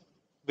again,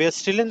 we are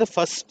still in the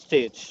first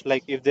stage.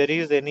 Like if there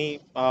is any,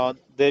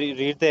 there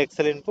read the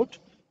Excel input,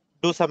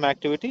 do some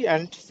activity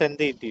and send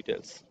the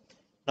details.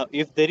 Now,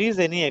 if there is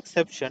any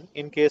exception,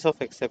 in case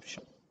of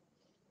exception,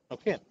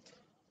 okay,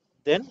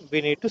 then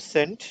we need to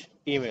send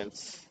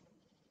emails.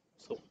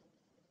 So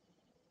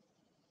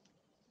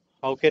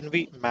how can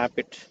we map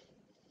it?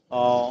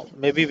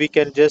 Maybe we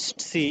can just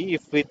see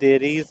if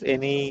there is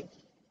any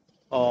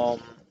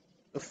um,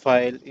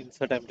 file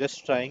insert. I'm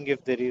just trying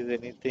if there is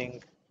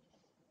anything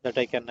that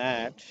I can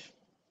add.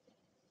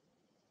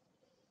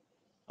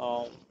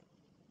 Um,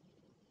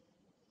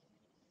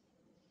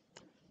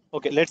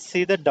 okay, let's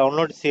see the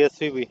download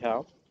CSV we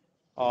have.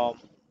 Um,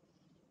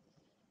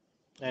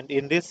 and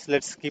in this,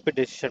 let's keep a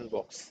decision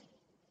box.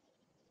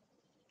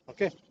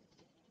 Okay,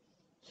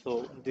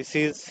 so this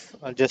is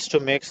just to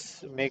make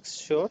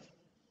sure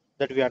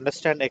that we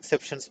understand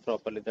exceptions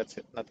properly. That's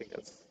it, nothing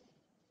else.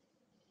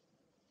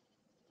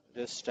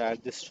 Just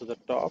add this to the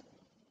top.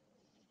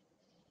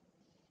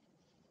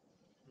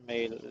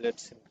 Mail,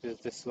 let's increase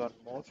this one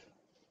more.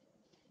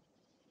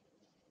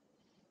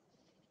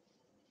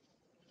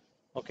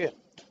 Okay,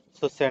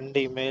 so send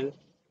email,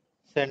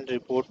 send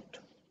report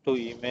to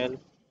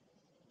email.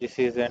 This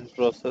is end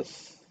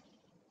process.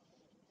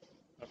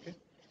 Okay,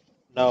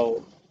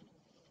 now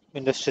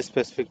industry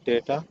specific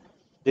data.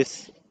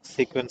 This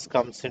sequence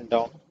comes in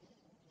download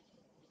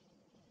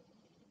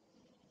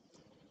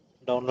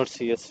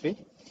CSV.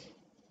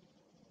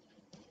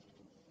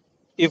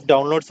 If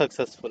download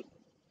successful,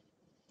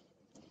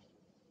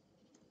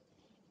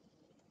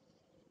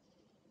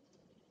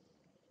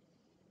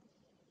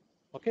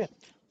 okay.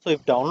 So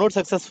if download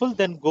successful,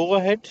 then go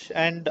ahead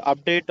and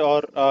update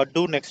or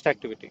do next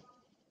activity.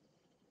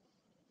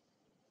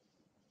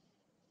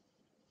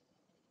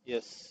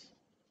 Yes,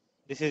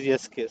 this is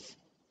yes case.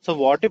 So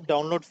what if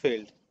download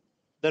failed?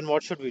 Then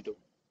what should we do?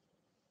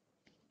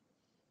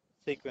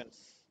 Sequence.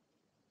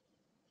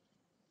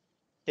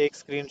 Take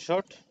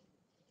screenshot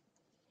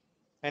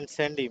and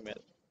send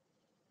email.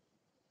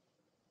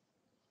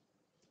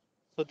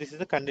 So this is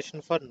the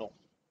condition for no.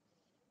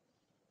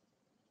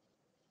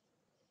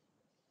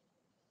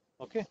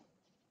 Okay.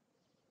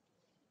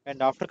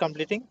 And after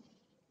completing,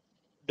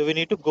 do we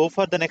need to go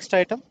for the next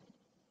item?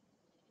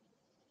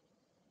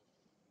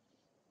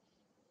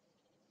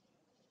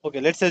 Okay,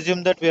 let's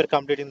assume that we are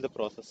completing the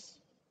process.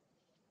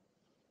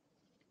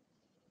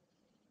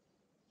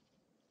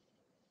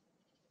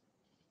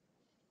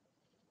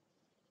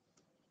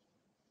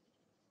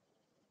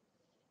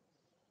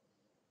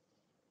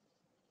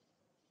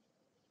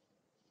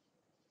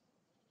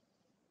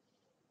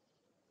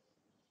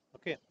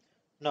 Okay.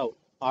 Now,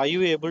 are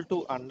you able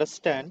to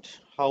understand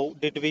how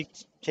did we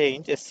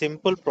change a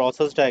simple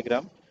process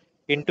diagram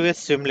into a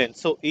swim lane?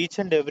 So each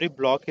and every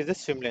block is a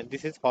swim lane.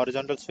 This is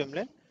horizontal swim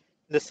lane.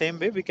 In the same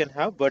way, we can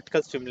have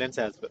vertical swim lanes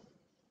as well.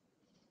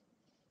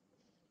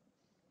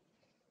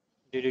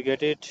 Did you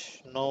get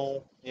it?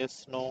 No.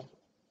 Yes, no.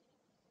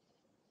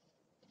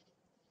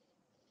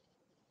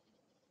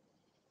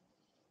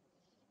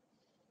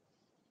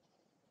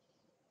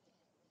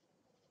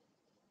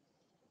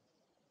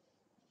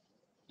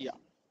 Yeah.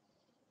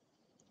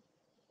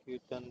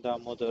 Kirtan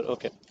Damodar.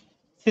 Okay.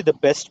 See, the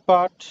best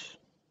part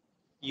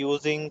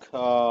using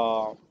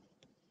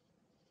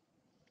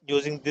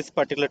using this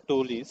particular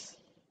tool is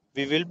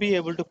we will be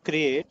able to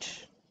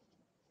create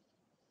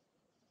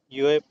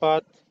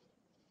UiPath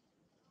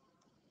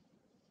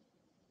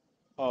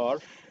or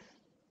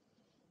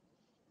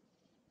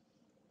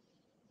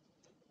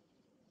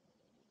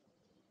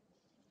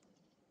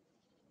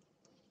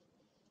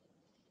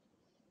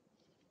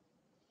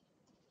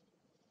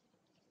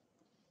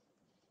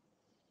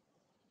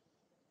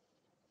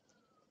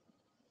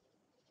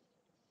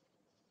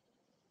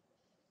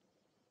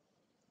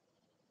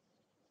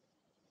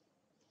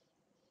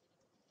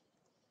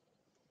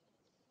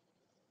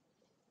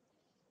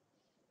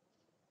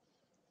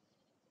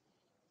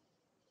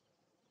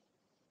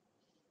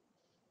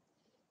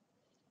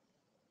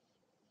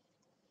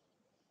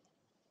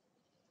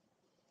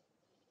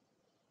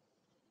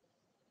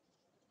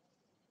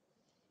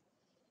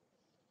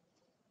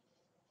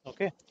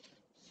okay.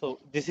 So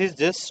this is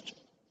just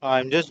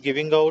I'm just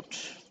giving out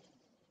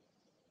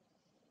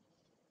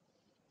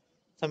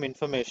some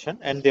information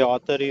and the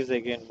author is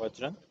again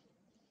Vajran.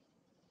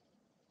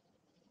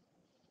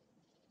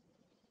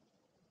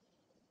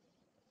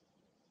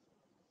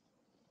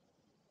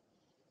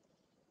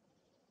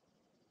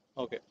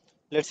 Okay.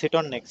 Let's hit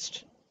on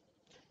next.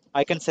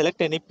 I can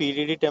select any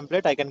PDD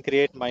template. I can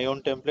create my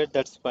own template.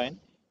 That's fine.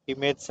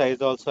 Image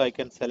size also I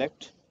can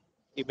select.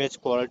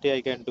 Image quality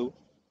I can do.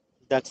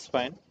 That's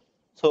fine.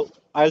 So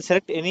I'll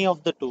select any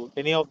of the two,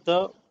 any of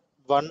the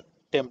one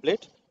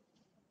template.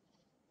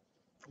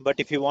 But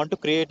if you want to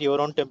create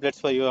your own templates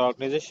for your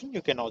organization,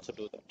 you can also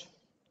do that.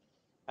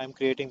 I'm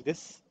creating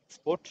this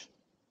export.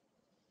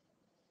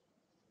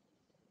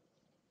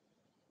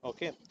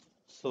 Okay.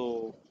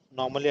 So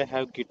normally I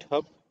have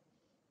GitHub.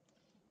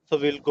 So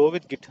we'll go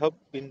with GitHub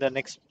in the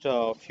next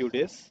few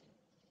days.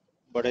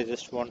 But I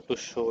just want to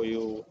show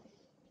you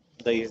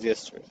the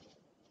easiest way.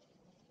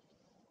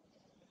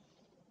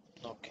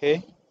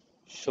 Okay,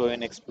 show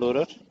in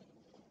Explorer.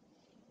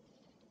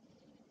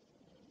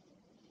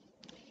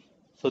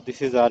 So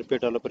this is RPA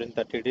developer in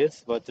 30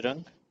 days,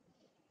 Vajrang,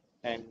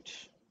 and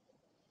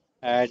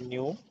add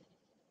new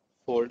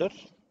folder.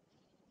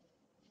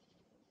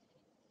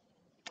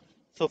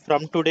 So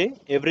from today,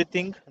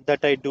 everything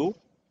that I do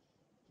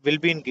will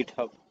be in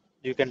GitHub.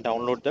 You can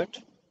download that.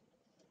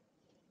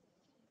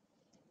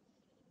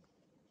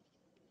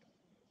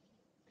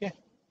 Okay.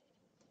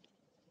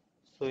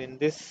 So in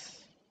this,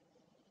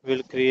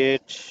 we'll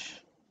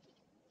create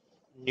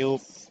new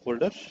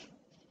folder.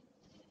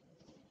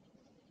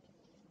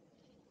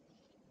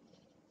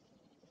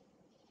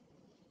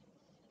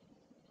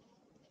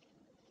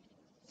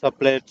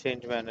 Supplier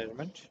change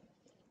management.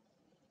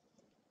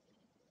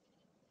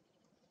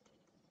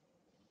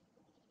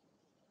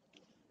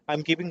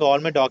 I'm keeping all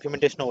my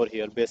documentation over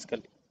here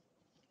basically.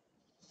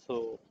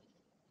 So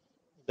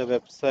the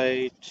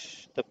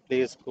website, the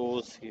place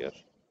goes here,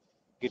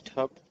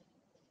 GitHub.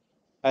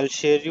 I'll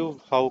share you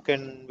how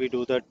can we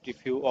do that.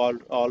 If you all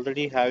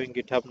already having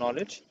GitHub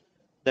knowledge,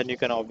 then you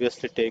can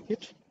obviously take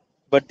it.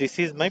 But this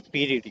is my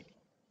PDD.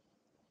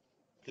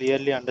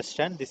 Clearly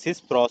understand this is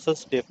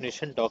process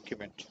definition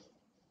document.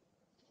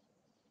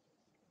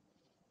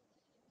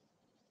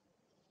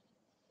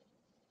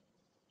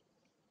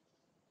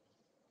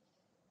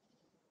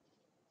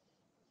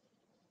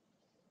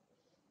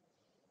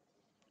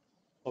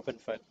 Open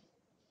file.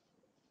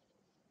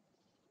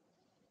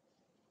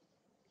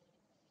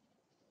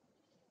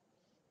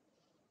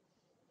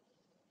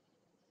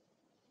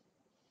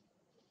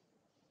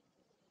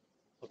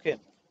 Okay.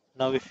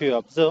 Now if you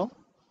observe,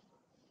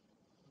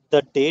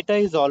 the data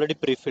is already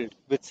pre-filled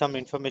with some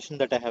information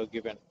that I have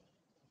given.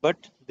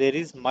 But there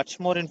is much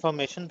more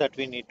information that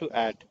we need to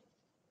add.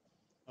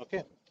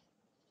 Okay.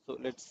 So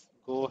let's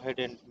go ahead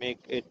and make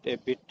it a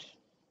bit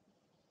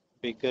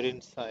bigger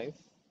in size.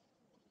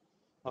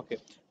 Okay.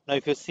 Now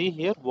if you see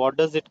here, what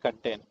does it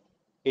contain?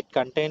 It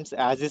contains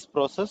as is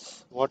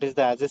process. What is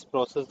the as is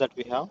process that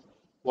we have?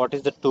 What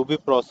is the to be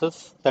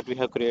process that we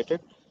have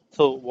created?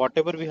 So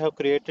whatever we have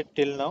created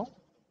till now,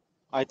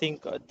 I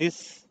think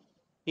this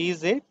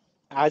is a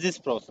as is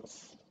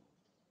process.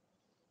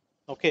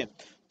 Okay.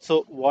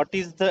 So what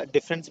is the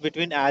difference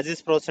between as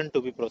is process and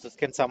to be process?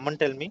 Can someone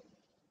tell me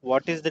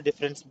what is the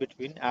difference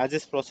between as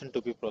is process and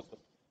to be process?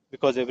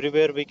 Because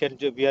everywhere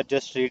we are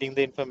just reading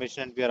the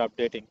information and we are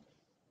updating.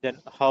 Then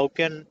how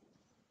can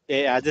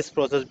a as is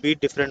process be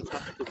different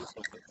from a to be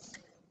process?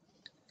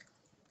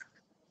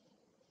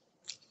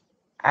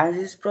 As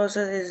this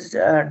process is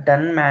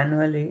done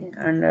manually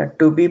and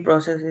to be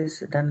process is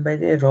done by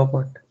the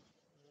robot.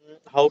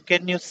 How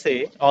can you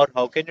say or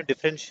how can you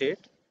differentiate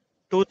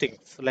two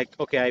things? Like,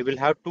 okay, I will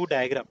have two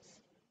diagrams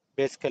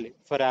basically.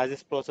 For as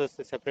is process,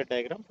 a separate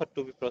diagram. For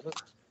to be process,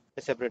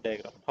 a separate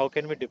diagram. How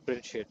can we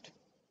differentiate?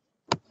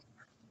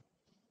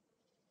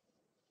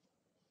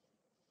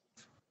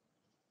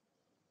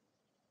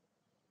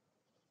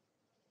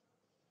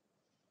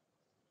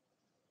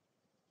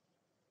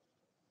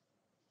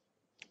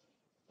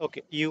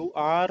 Okay, you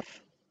are,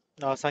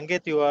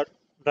 Sanket, you are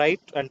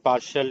right and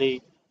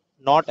partially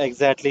not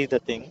exactly the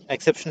thing.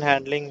 Exception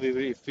handling,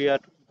 if we are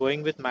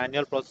going with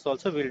manual process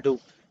also, we'll do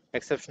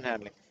exception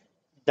handling.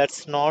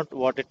 That's not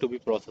what a to be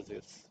process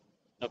is.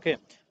 Okay.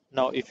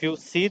 Now, if you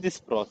see this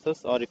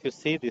process or if you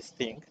see this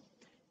thing,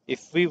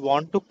 if we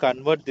want to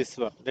convert this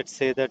one, let's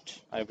say that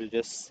I will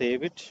just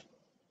save it,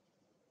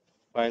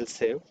 file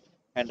save,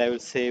 and I will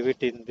save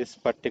it in this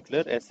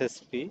particular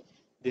SSP.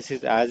 This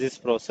is as is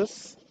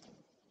process,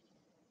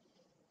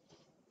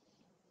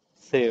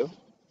 save,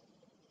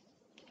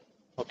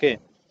 okay,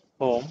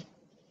 home.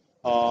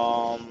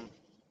 Um,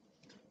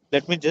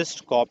 Let me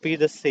just copy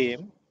the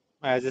same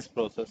as is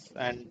process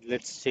and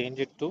let's change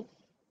it to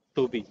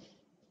be.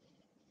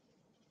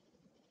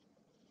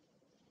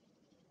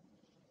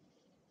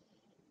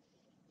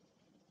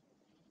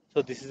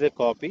 So this is a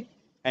copy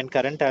and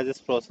current as is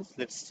process.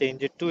 Let's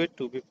change it to a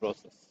to be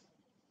process.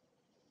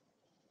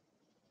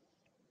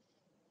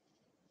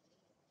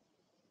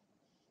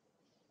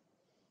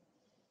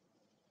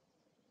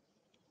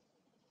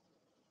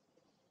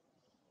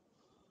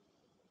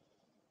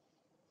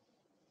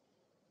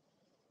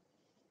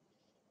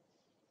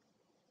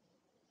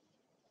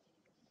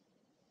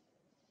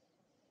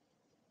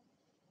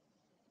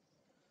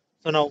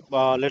 So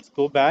now let's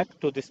go back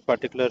to this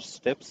particular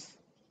steps.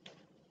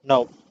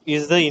 Now,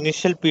 is the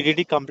initial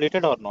PDD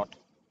completed or not?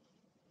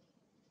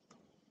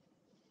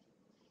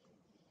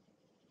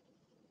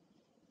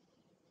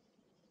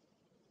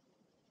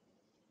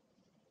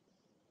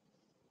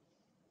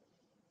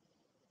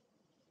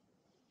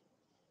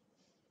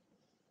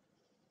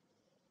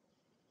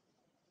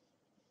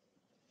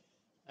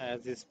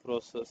 As is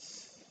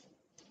process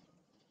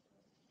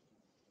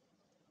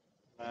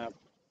map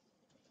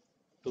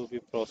to be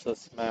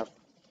process map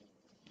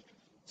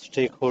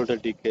stakeholder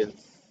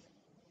details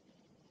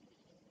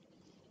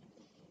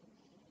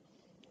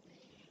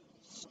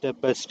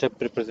step by step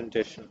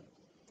representation.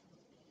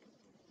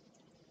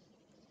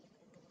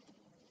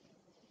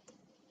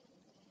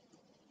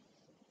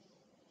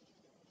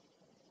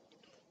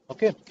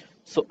 Okay,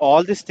 so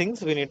all these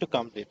things we need to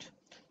complete.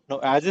 Now,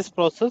 as this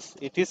process,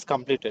 it is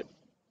completed.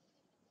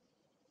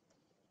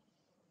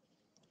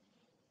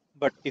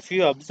 But if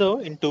you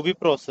observe in to be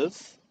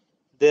process,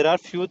 there are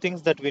few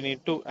things that we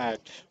need to add.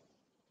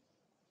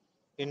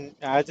 In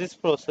as is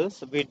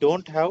process, we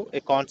don't have a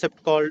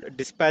concept called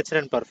dispatcher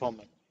and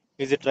performer.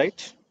 Is it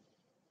right?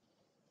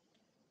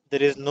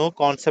 There is no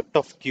concept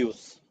of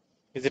queues.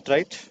 Is it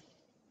right?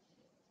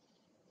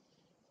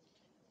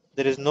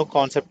 There is no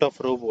concept of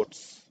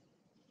robots.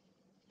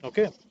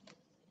 Okay.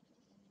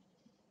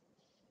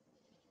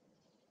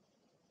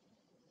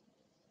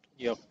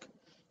 Yuck.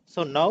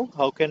 So now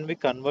how can we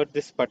convert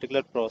this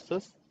particular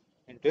process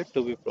into a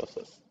to be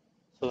process?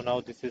 So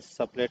now this is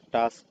supply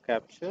task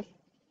capture.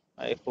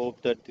 I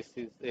hope that this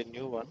is a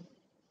new one.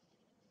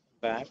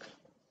 Back.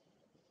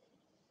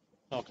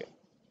 Okay.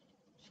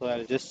 So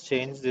I'll just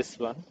change this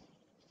one.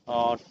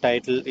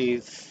 Title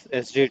is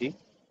SGD.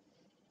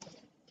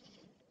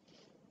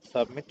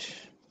 Submit.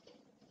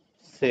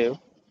 Save.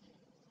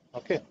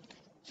 Okay.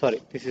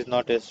 Sorry, this is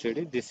not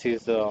SGD. This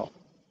is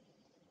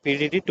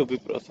PDD to be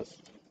process.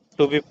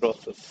 To be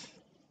process.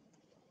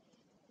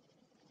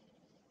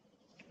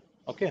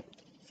 Okay.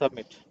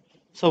 Submit.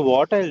 So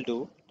what I'll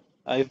do,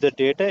 if the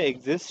data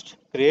exists,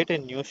 create a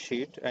new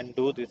sheet and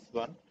do this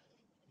one.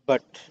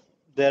 But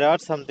there are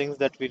some things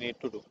that we need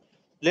to do.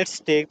 Let's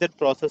take that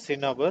process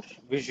in our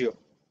Visio.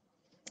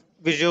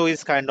 Visio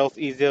is kind of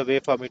easier way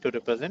for me to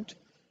represent.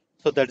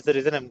 So that's the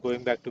reason I'm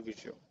going back to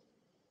Visio.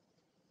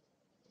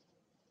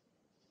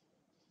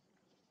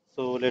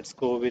 So let's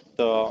go with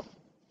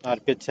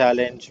RPA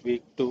challenge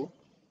week 2,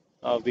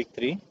 week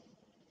 3.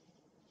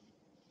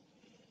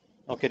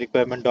 Okay,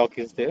 requirement doc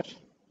is there.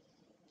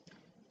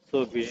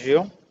 So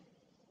Visio,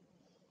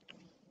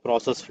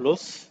 process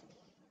flows.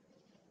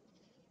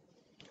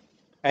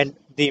 And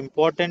the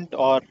important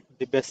or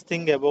the best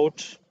thing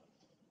about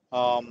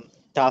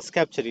task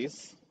capture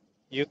is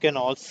you can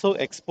also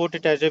export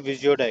it as a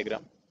Visio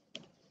diagram.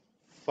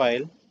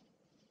 File,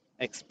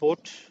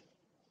 export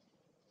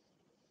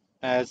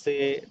as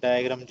a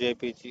diagram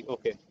JPG.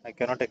 Okay, I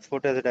cannot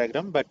export as a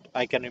diagram, but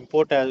I can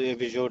import as a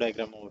visual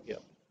diagram over here.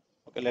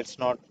 Okay, let's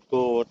not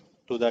go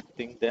to that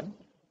thing then.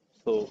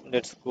 So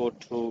let's go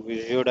to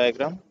visual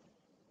diagram.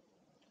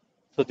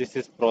 So this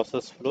is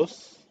process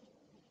flows.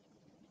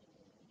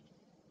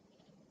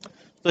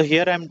 So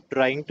here I'm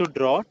trying to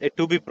draw a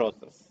to be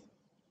process.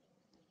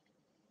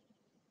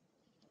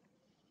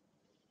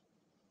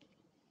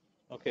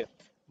 Okay,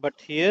 but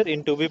here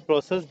in to be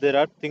process, there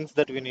are things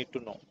that we need to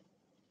know.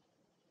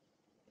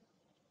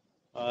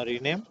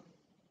 Rename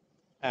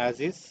as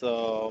is,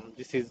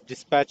 this is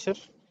dispatcher,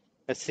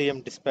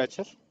 SCM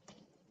dispatcher.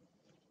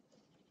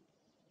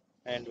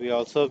 And we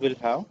also will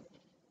have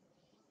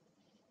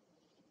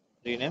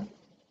rename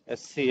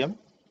SCM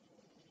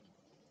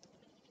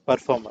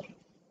performer.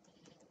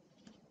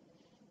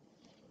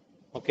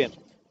 Okay,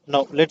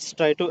 now let's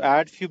try to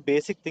add few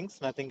basic things,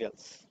 nothing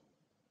else.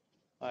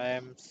 I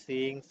am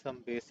seeing some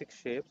basic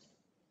shapes,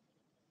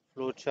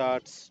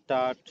 flowchart,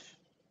 start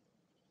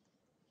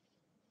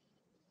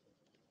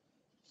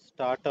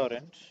or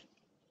end.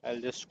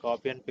 I'll just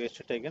copy and paste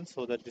it again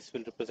so that this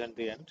will represent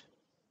the end.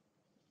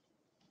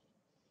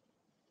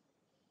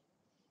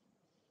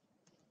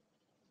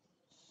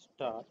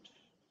 Start.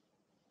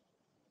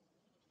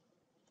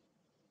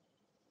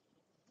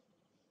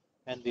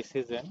 And this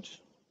is end.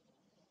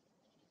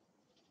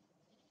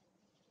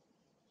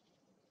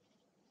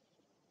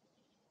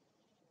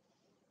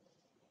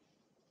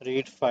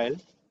 Read file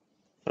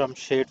from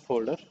shared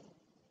folder.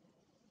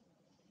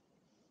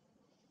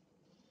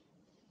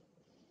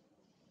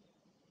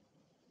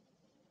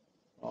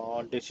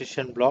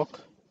 Decision block.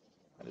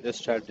 I'll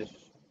just add this.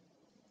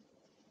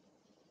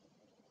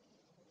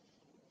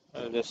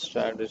 I'll just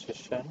add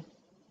decision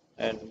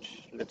and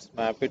let's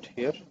map it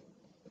here.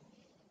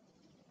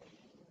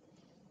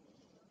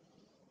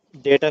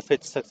 Data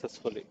fetch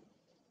successfully.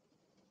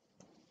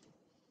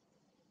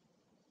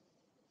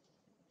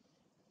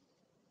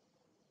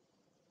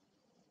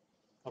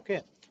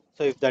 Okay,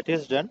 so if that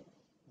is done,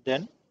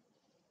 then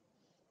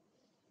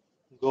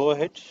go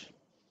ahead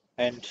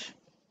and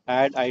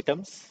add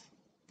items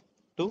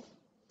to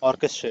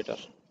orchestrator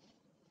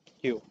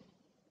queue,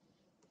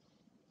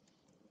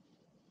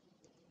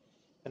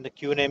 and the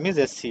queue name is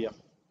SCM.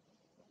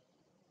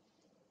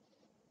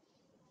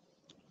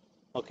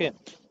 Okay,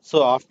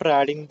 so after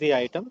adding the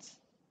items,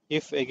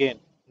 if again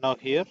now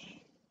here,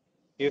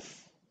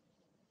 if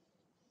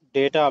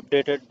data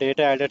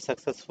added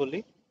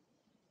successfully,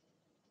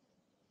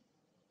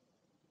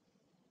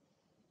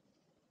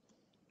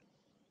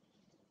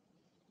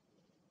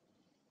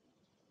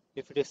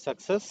 if it is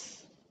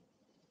success,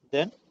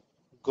 then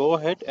go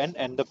ahead and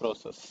end the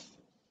process.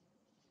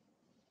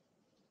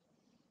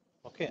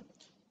 Okay,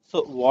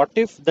 so what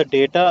if the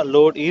data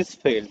load is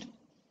failed?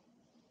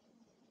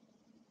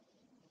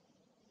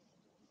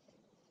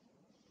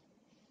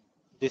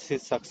 This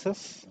is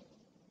success.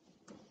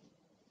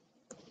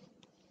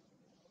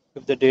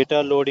 If the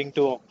data loading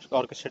to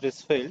orchestrator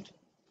is failed,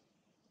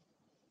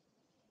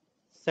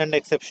 send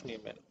exception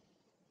email.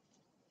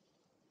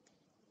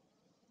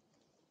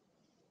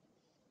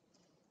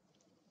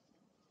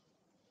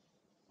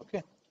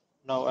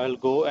 Now I'll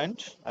go and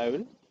I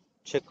will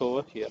check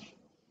over here.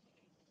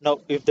 Now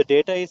if the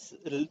data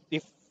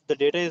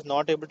is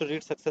not able to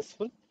read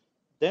successful,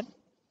 then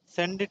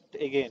send it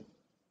again.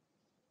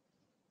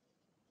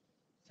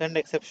 Send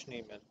exception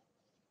email.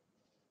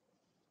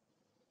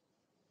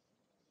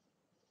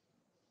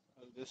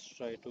 I'll just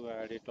try to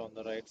add it on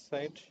the right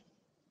side.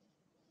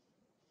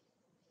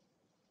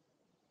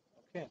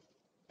 Okay,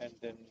 and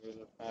then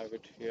we'll have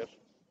it here.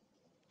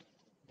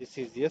 This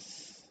is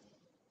yes,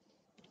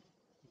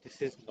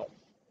 this is no,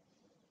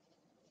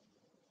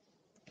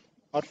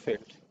 or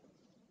failed.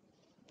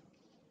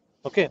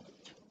 Okay,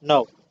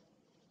 now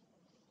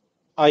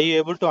are you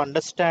able to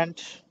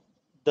understand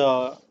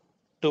the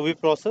to-be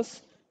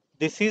process?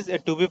 This is a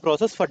to-be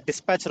process for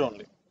dispatcher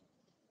only.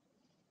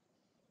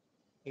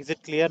 Is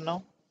it clear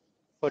now?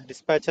 For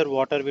dispatcher,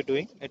 what are we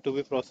doing? A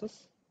to-be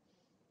process?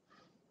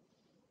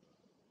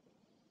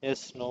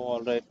 Yes, no,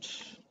 all right.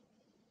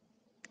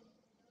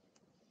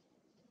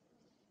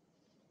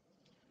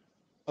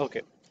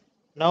 Okay,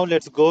 now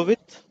let's go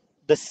with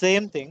the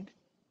same thing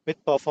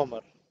with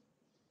performer.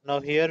 Now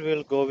here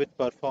we'll go with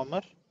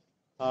performer.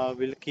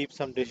 We'll keep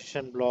some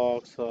decision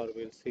blocks or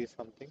we'll see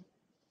something.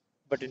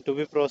 But in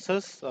to-be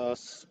process,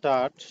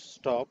 start,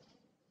 stop.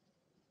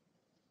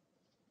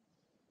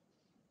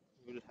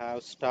 We'll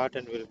have start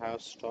and we'll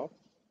have stop.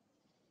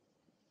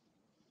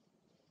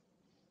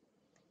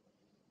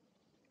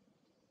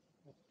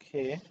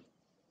 Okay,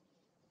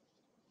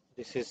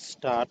 this is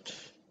start.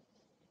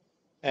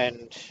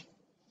 And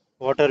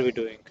what are we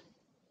doing?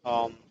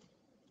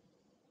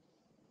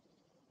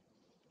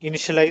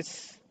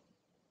 Initialize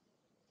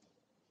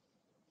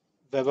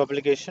web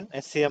application,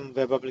 SCM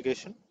web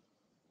application.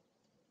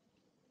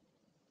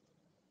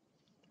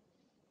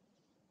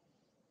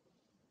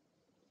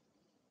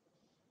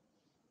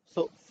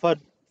 So for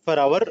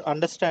our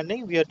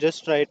understanding, we are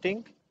just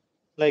writing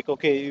like,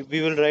 okay,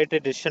 we will write a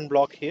decision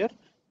block here,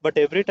 but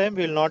every time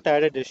we will not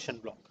add a decision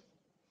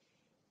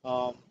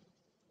block.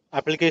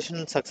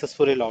 Application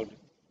successfully logged in.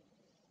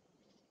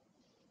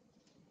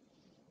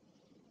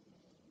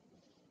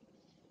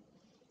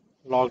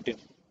 Logged in.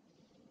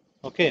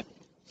 Okay,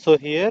 so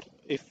here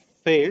if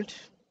failed,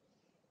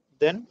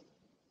 then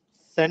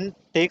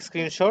take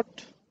screenshot,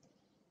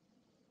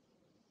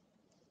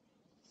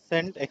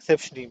 send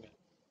exception email.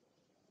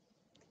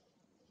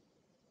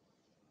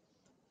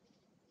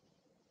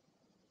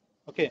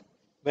 Okay,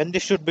 when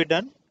this should be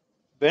done?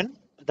 When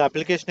the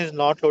application is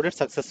not loaded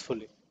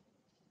successfully.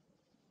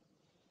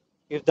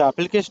 If the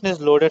application is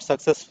loaded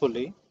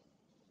successfully,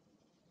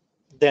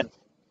 then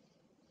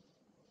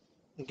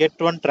get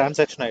one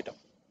transaction item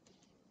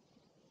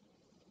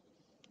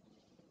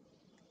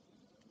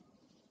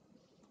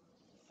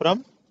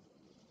from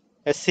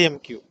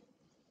SCM queue.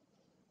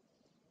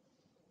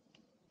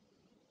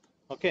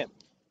 Okay,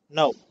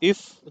 now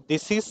if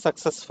this is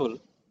successful,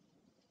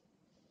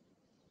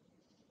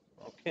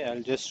 okay,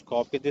 I'll just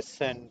copy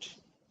this and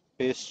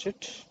paste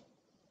it.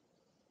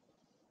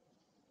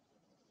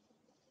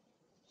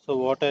 So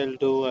what I'll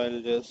do,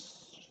 I'll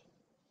just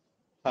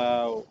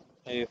have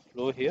a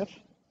flow here.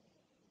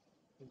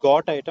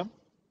 Got item,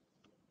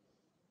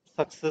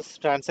 success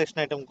transaction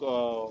item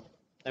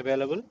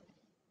available.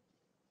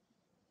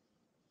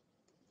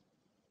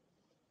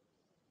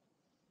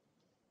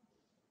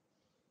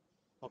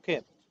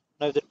 Okay,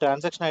 now if the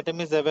transaction item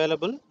is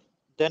available,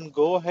 then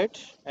go ahead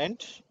and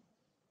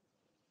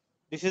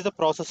this is the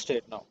process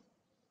state now.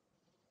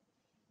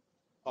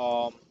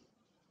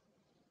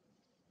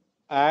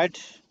 Add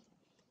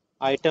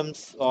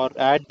items or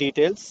add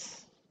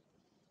details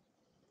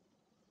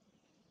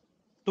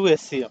to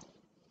SCM.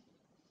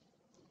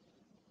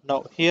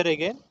 Now here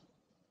again,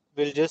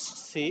 we'll just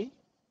see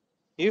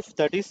if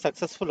that is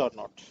successful or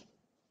not.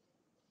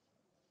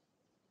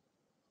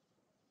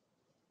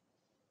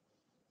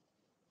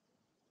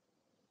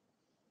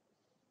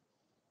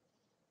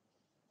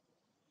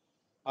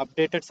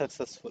 Updated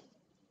successful.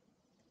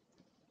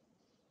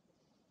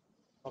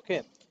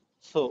 Okay,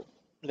 so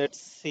let's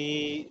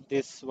see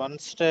this one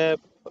step.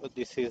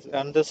 This is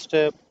another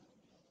step.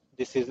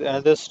 This is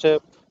another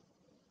step.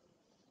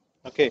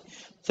 Okay,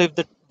 so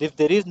if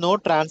there is no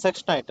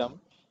transaction item,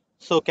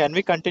 so can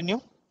we continue?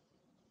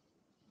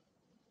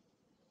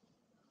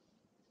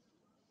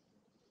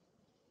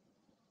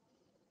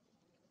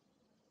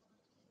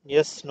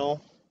 Yes, no.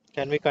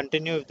 Can we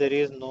continue if there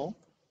is no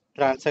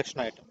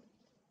transaction item?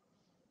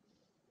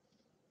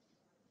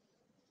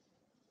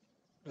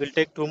 We'll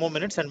take 2 more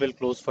minutes and we'll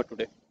close for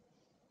today.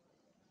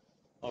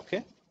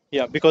 Okay.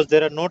 Yeah, because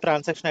there are no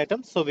transaction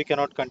items, so we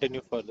cannot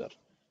continue further.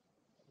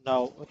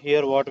 Now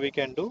here what we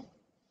can do,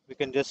 we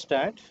can just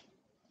add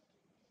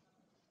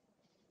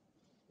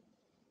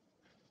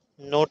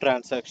no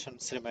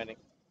transactions remaining.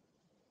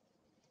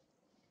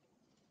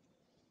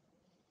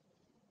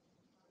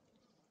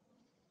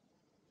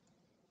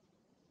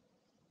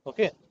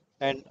 Okay,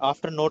 and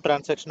after no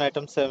transaction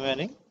items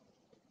remaining,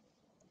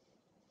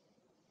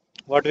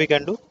 what we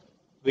can do,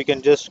 we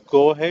can just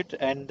go ahead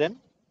and then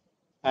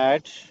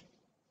add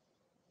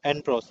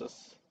end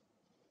process,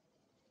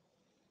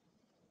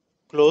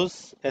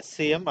 close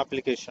SCM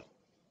application.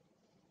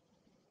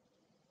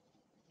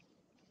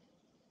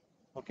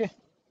 Okay.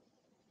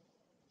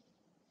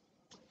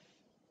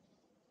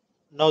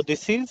 Now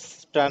this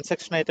is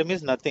transaction item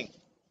is nothing.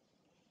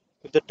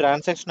 If the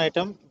transaction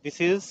item, this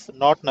is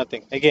not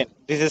nothing. Again,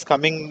 this is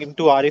coming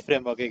into RE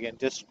framework again.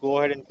 Just go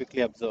ahead and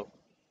quickly observe.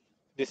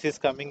 This is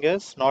coming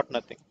as not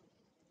nothing.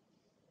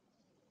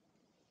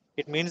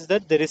 It means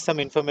that there is some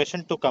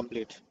information to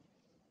complete.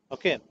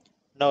 Okay.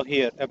 Now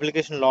here,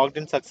 application logged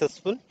in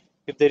successful.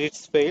 If there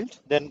is failed,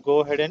 then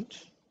go ahead and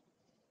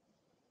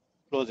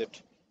close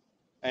it.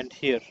 And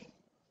here,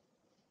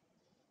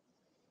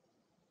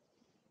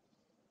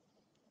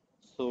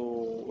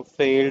 so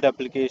failed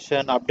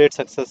application, update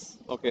success.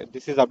 Okay,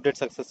 this is update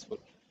successful.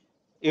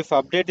 If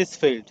update is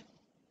failed,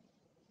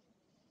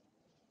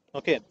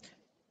 okay,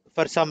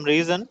 for some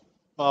reason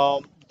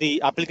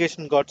the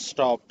application got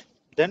stopped,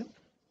 then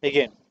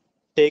again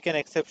take an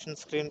exception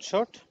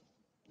screenshot.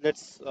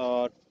 Let's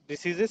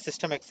this is a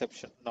system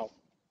exception. Now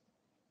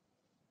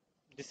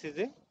this is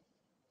a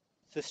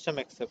system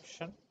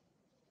exception.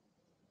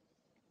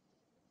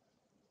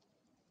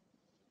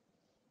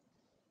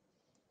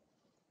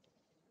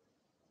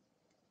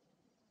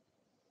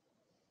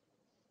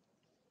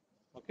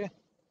 Okay,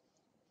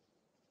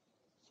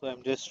 so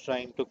I'm just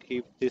trying to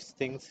keep these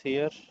things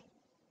here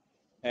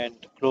and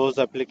close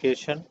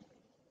application,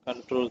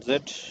 control Z.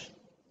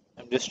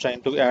 I'm just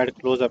trying to add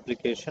close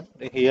application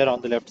here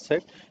on the left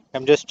side.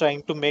 I'm just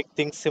trying to make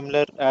things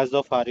similar as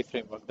of RE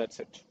framework. That's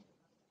it.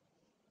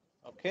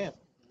 Okay,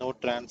 no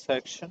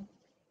transaction.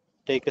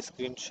 Take a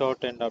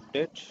screenshot and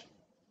update.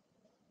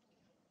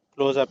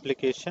 Close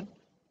application.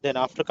 Then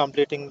after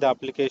completing the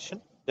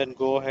application, then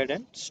go ahead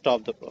and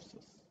stop the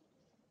process.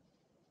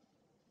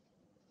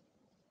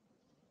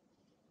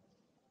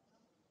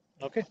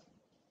 Okay,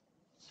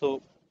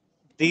 so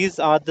these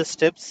are the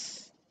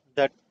steps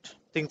that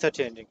things are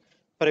changing.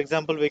 For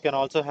example, we can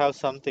also have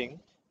something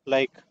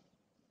like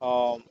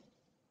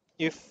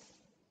if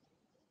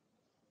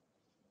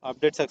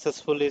update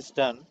successful is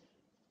done,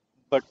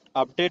 but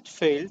update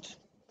failed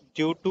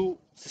due to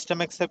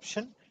system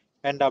exception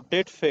and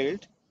update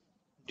failed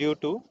due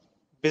to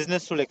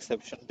business rule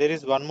exception. There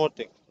is one more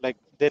thing, like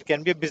there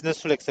can be a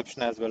business rule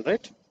exception as well,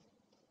 right?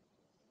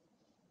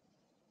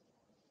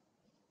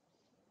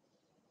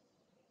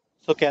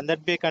 So can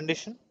that be a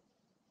condition?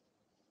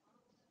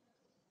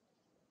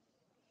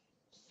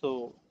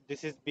 So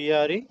this is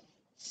BRE,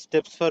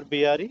 steps for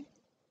BRE,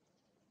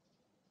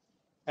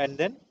 and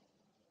then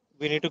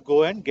we need to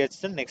go and get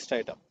the next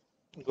item.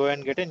 Go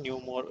and get a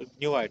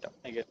new item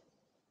again.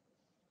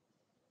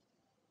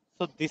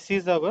 So this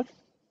is our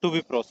to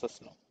be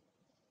process now.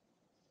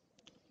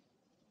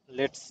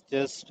 Let's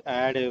just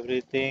add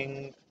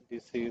everything.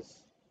 This is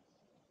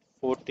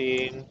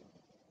 14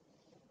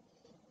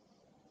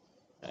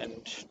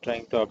 and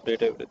trying to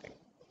update everything.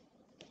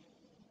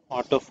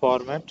 Auto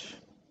format,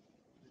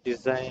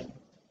 design,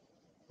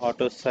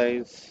 auto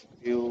size,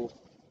 view.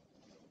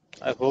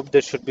 I hope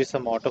there should be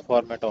some auto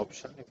format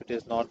option. If it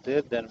is not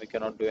there, then we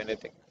cannot do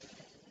anything.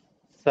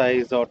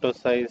 Size, auto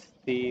size,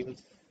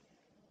 themes.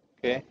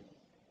 Okay.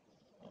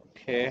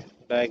 Okay.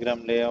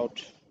 Diagram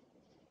layout.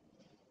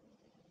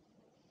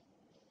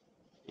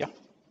 Yeah.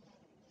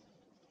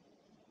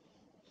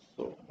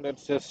 So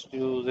let's just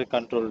use a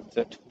control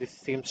Z. This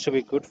seems to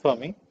be good for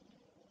me.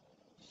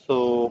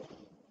 So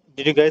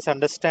did you guys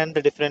understand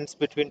the difference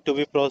between to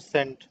be process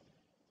and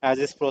as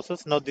is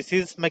process? Now this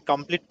is my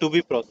complete to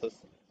be process.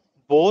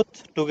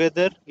 Both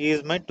together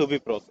is my to be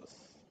process.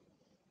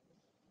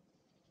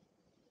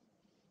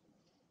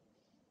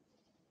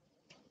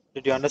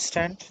 Did you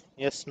understand?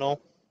 Yes, no?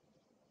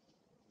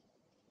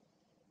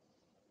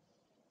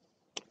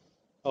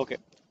 Okay.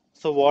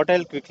 So what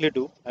I'll quickly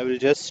do, I will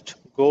just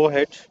go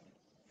ahead,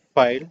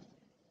 file,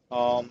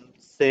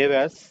 save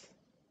as,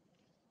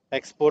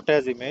 export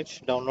as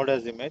image, download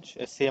as image,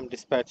 SCM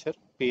dispatcher,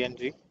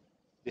 PNG.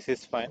 This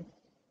is fine.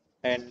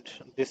 And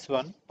this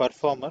one,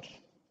 performer,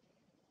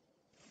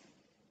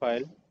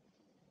 file,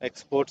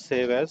 export,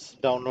 save as,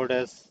 download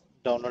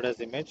as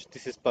image.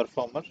 This is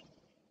performer,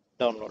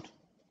 download.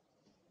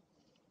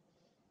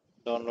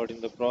 Downloading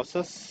the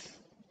process.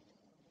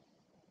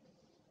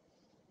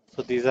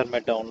 So these are my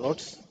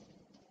downloads.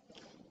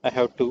 I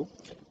have two.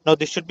 Now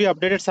this should be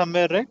updated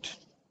somewhere, right?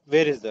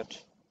 Where is that?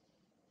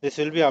 This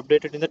will be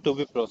updated in the to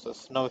be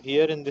process. Now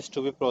here in this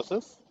to be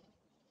process,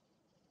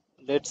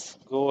 let's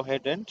go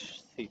ahead and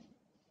see.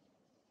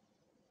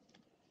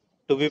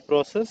 To be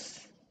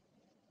process,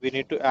 we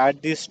need to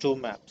add these two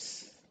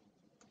maps.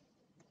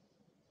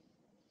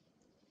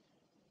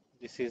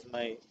 This is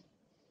my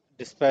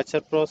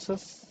dispatcher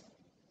process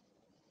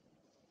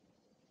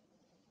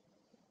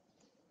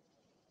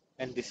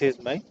and this is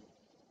my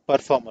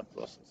performer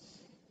process.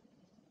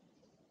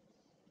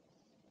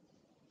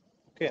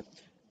 Okay.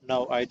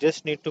 Now I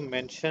just need to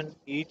mention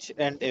each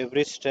and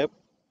every step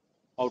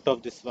out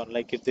of this one.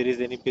 Like if there is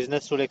any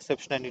business rule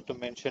exception, I need to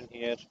mention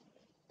here.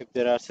 If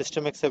there are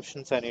system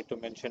exceptions, I need to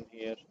mention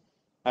here.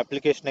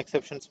 Application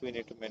exceptions, we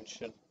need to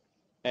mention.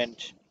 And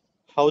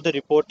how the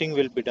reporting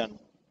will be done.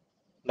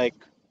 Like,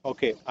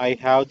 okay, I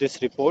have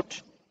this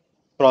report,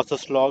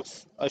 process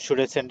logs, should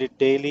I send it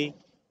daily,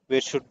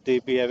 where should they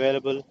be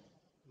available,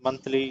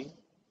 monthly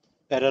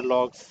error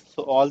logs.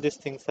 So all these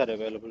things are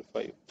available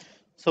for you.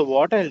 So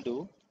what I'll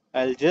do,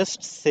 I'll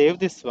just save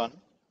this one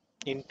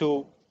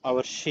into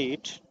our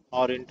sheet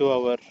or into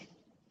our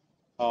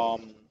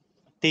um,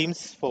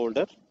 Teams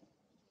folder.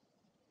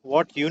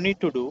 What you need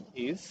to do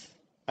is,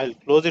 I'll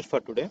close it for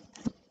today.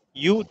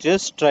 You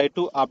just try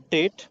to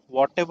update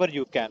whatever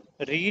you can.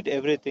 Read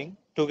everything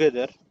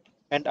together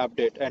and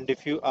update. And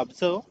if you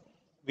observe,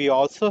 we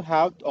also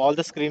have all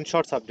the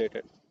screenshots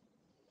updated.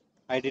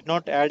 I did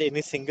not add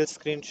any single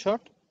screenshot,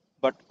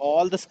 but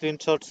all the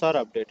screenshots are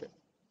updated.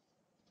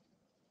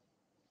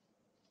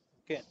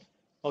 Okay.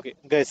 Okay,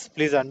 guys,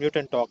 please unmute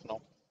and talk now.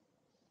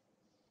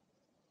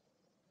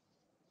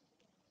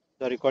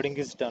 The recording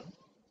is done.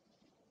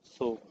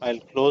 So I'll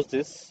close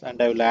this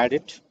and I will add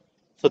it.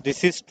 So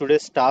this is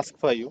today's task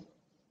for you.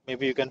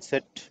 Maybe you can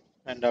set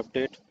and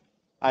update.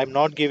 I'm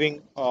not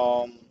giving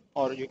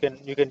or you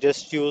can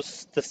just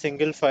use the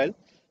single file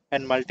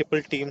and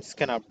multiple teams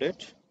can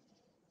update.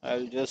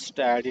 I'll just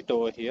add it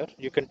over here.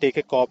 You can take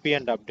a copy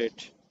and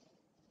update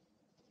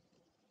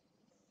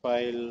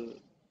file.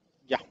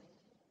 Yeah,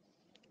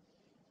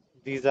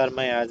 these are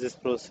my as is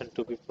process and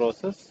to be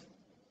process.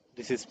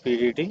 This is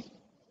PDD.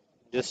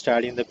 Just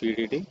adding the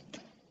PDD.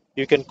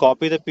 You can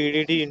copy the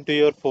PDD into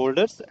your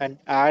folders and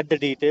add the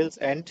details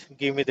and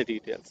give me the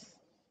details.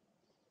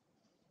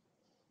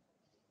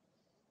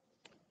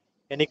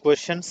 Any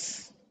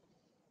questions?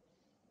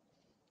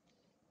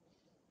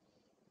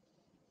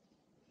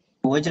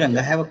 Vajrang,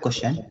 I have a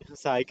question.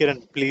 Sai Kiran,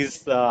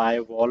 please,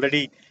 I've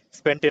already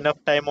spent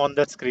enough time on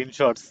the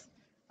screenshots.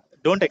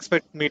 Don't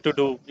expect me to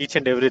do each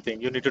and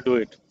everything. You need to do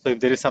it. So if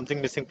there is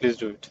something missing, please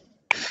do it.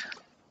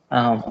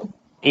 Um,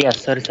 yeah,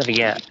 sorry.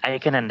 Yeah, I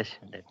can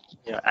understand that.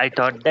 Yeah. I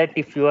thought that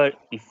if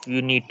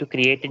you need to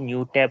create a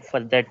new tab for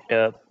that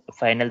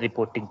final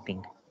reporting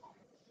thing.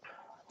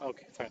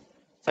 Okay, fine.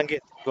 Sangeet,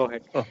 go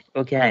ahead. Oh,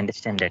 okay, I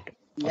understand that.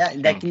 Yeah, Okay,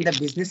 like thank in you. the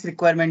business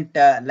requirement,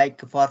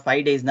 like for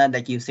 5 days now,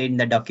 like you said in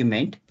the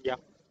document. Yeah.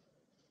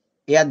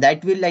 Yeah,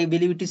 that will, I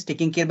believe it is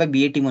taken care by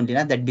BA team only,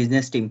 na? That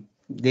business team.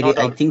 Not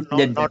I all, think not,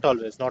 that not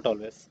always, not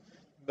always.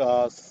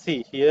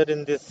 See, here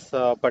in this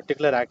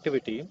particular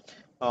activity,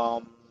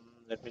 um,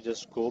 let me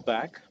just go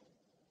back.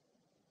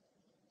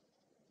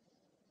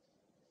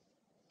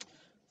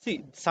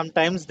 See,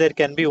 sometimes there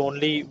can be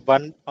only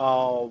one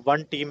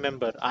team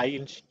member.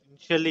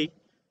 Initially,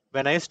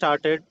 when I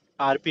started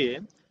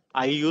RPA,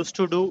 I used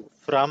to do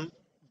from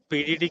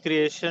PDD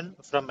creation,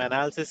 from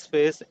analysis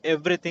phase,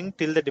 everything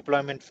till the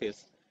deployment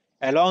phase,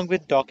 along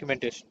with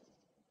documentation.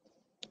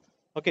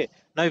 Okay,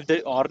 now if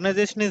the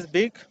organization is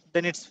big,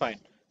 then it's fine.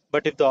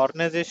 But if the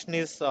organization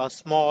is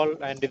small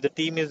and if the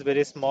team is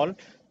very small,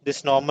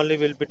 this normally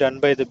will be done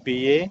by the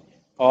BA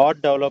or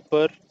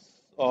developer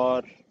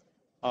or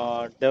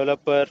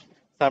developer,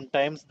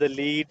 sometimes the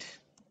lead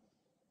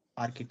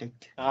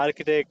architect.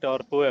 architect or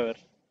whoever.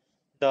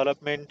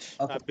 Development,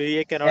 Okay. BA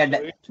Yeah, cannot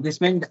do it.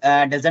 this means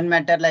doesn't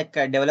matter like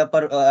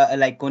developer,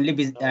 like only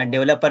No,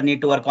 developer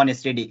need to work no. on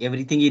STD.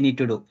 Everything you need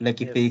to do,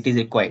 like if Yes, it is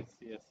required.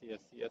 yes.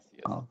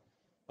 Oh,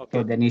 so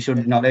Okay. then you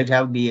should knowledge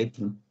have BA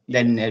thing,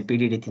 Yes. then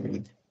PDD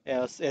thing.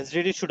 Yes,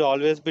 SDD should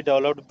always be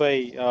developed by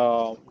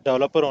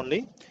developer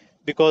only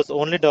because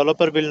only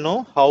developer will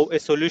know how a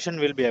solution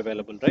will be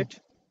available, right?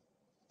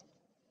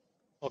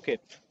 Okay.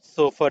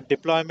 So for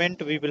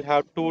deployment, we will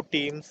have two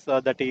teams,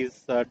 that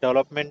is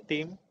development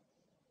team,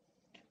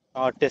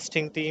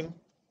 testing team,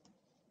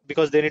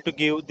 because they need to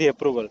give the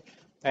approval,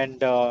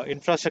 and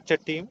infrastructure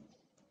team,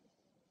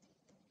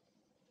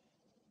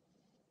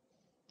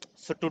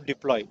 so to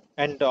deploy,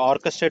 and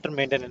orchestrator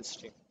maintenance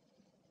team.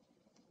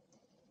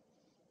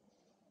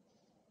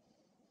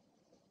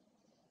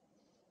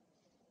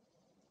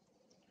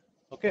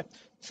 Okay.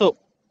 So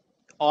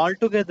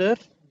altogether,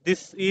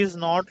 this is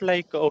not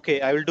like,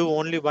 okay, I will do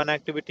only one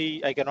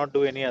activity, I cannot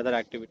do any other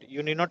activity.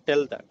 You need not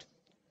tell that.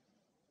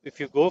 If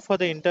you go for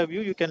the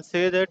interview, you can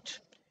say that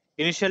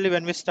initially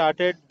when we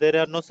started, there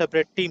are no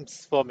separate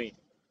teams for me.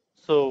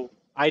 So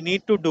I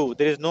need to do,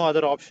 there is no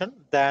other option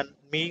than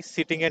me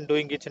sitting and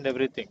doing each and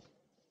everything.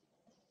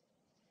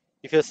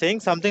 If you're saying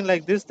something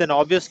like this, then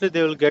obviously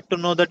they will get to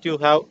know that you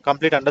have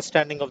complete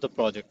understanding of the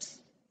projects.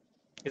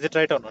 Is it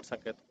right or not,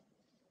 Sanket?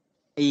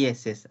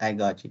 Yes, I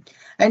got it.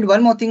 And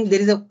one more thing,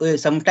 there is a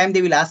sometime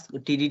they will ask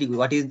TDD.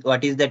 What is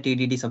the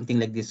TDD? Something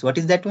like this. What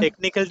is that one?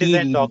 Technical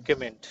design TDD.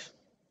 document.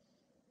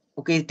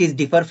 Okay, it is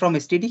differ from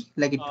STD.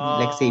 Like it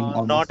like same Not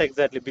almost.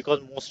 exactly, because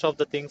most of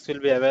the things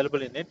will be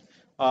available in it.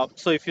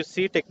 So if you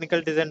see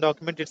technical design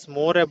document, it's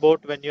more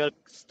about when you're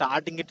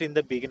starting it in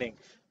the beginning,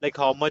 like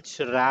how much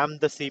RAM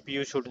the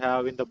CPU should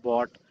have in the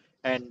bot,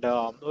 and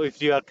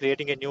if you are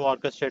creating a new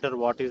orchestrator,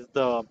 what is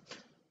the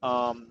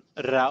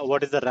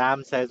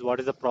RAM size, what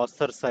is the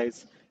processor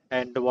size,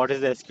 and what is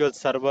the SQL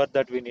server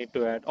that we need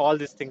to add. All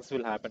these things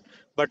will happen.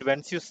 But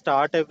once you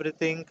start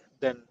everything,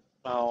 then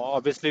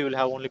obviously you will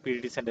have only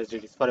PDDs and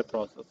SDDs for a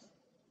process.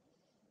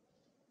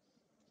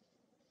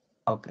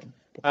 Okay.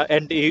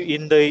 And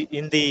in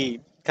the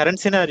current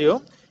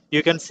scenario,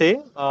 you can say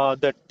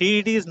the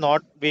TED is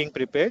not being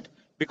prepared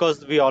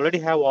because we already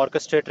have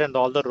orchestrator and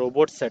all the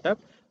robots set up.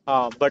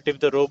 But if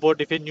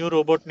if a new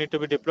robot need to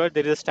be deployed,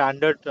 there is a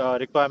standard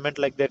requirement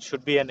like there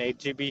should be an 8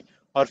 GB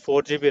or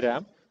 4 GB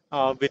RAM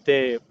with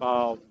a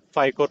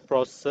 5-core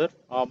processor.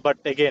 But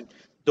again,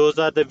 those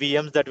are the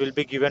VMs that will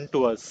be given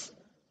to us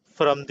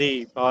from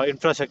the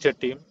infrastructure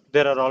team.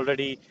 They are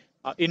already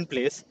in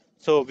place.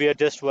 So we are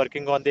just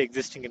working on the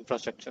existing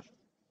infrastructure.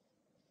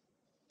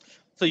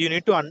 So you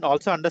need to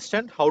also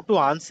understand how to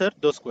answer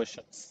those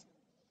questions.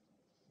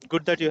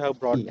 Good that you have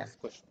brought Yeah. these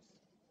questions.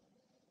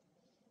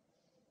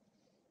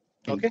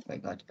 Thank Okay. you. I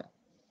got it.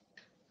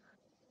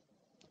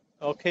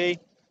 Okay.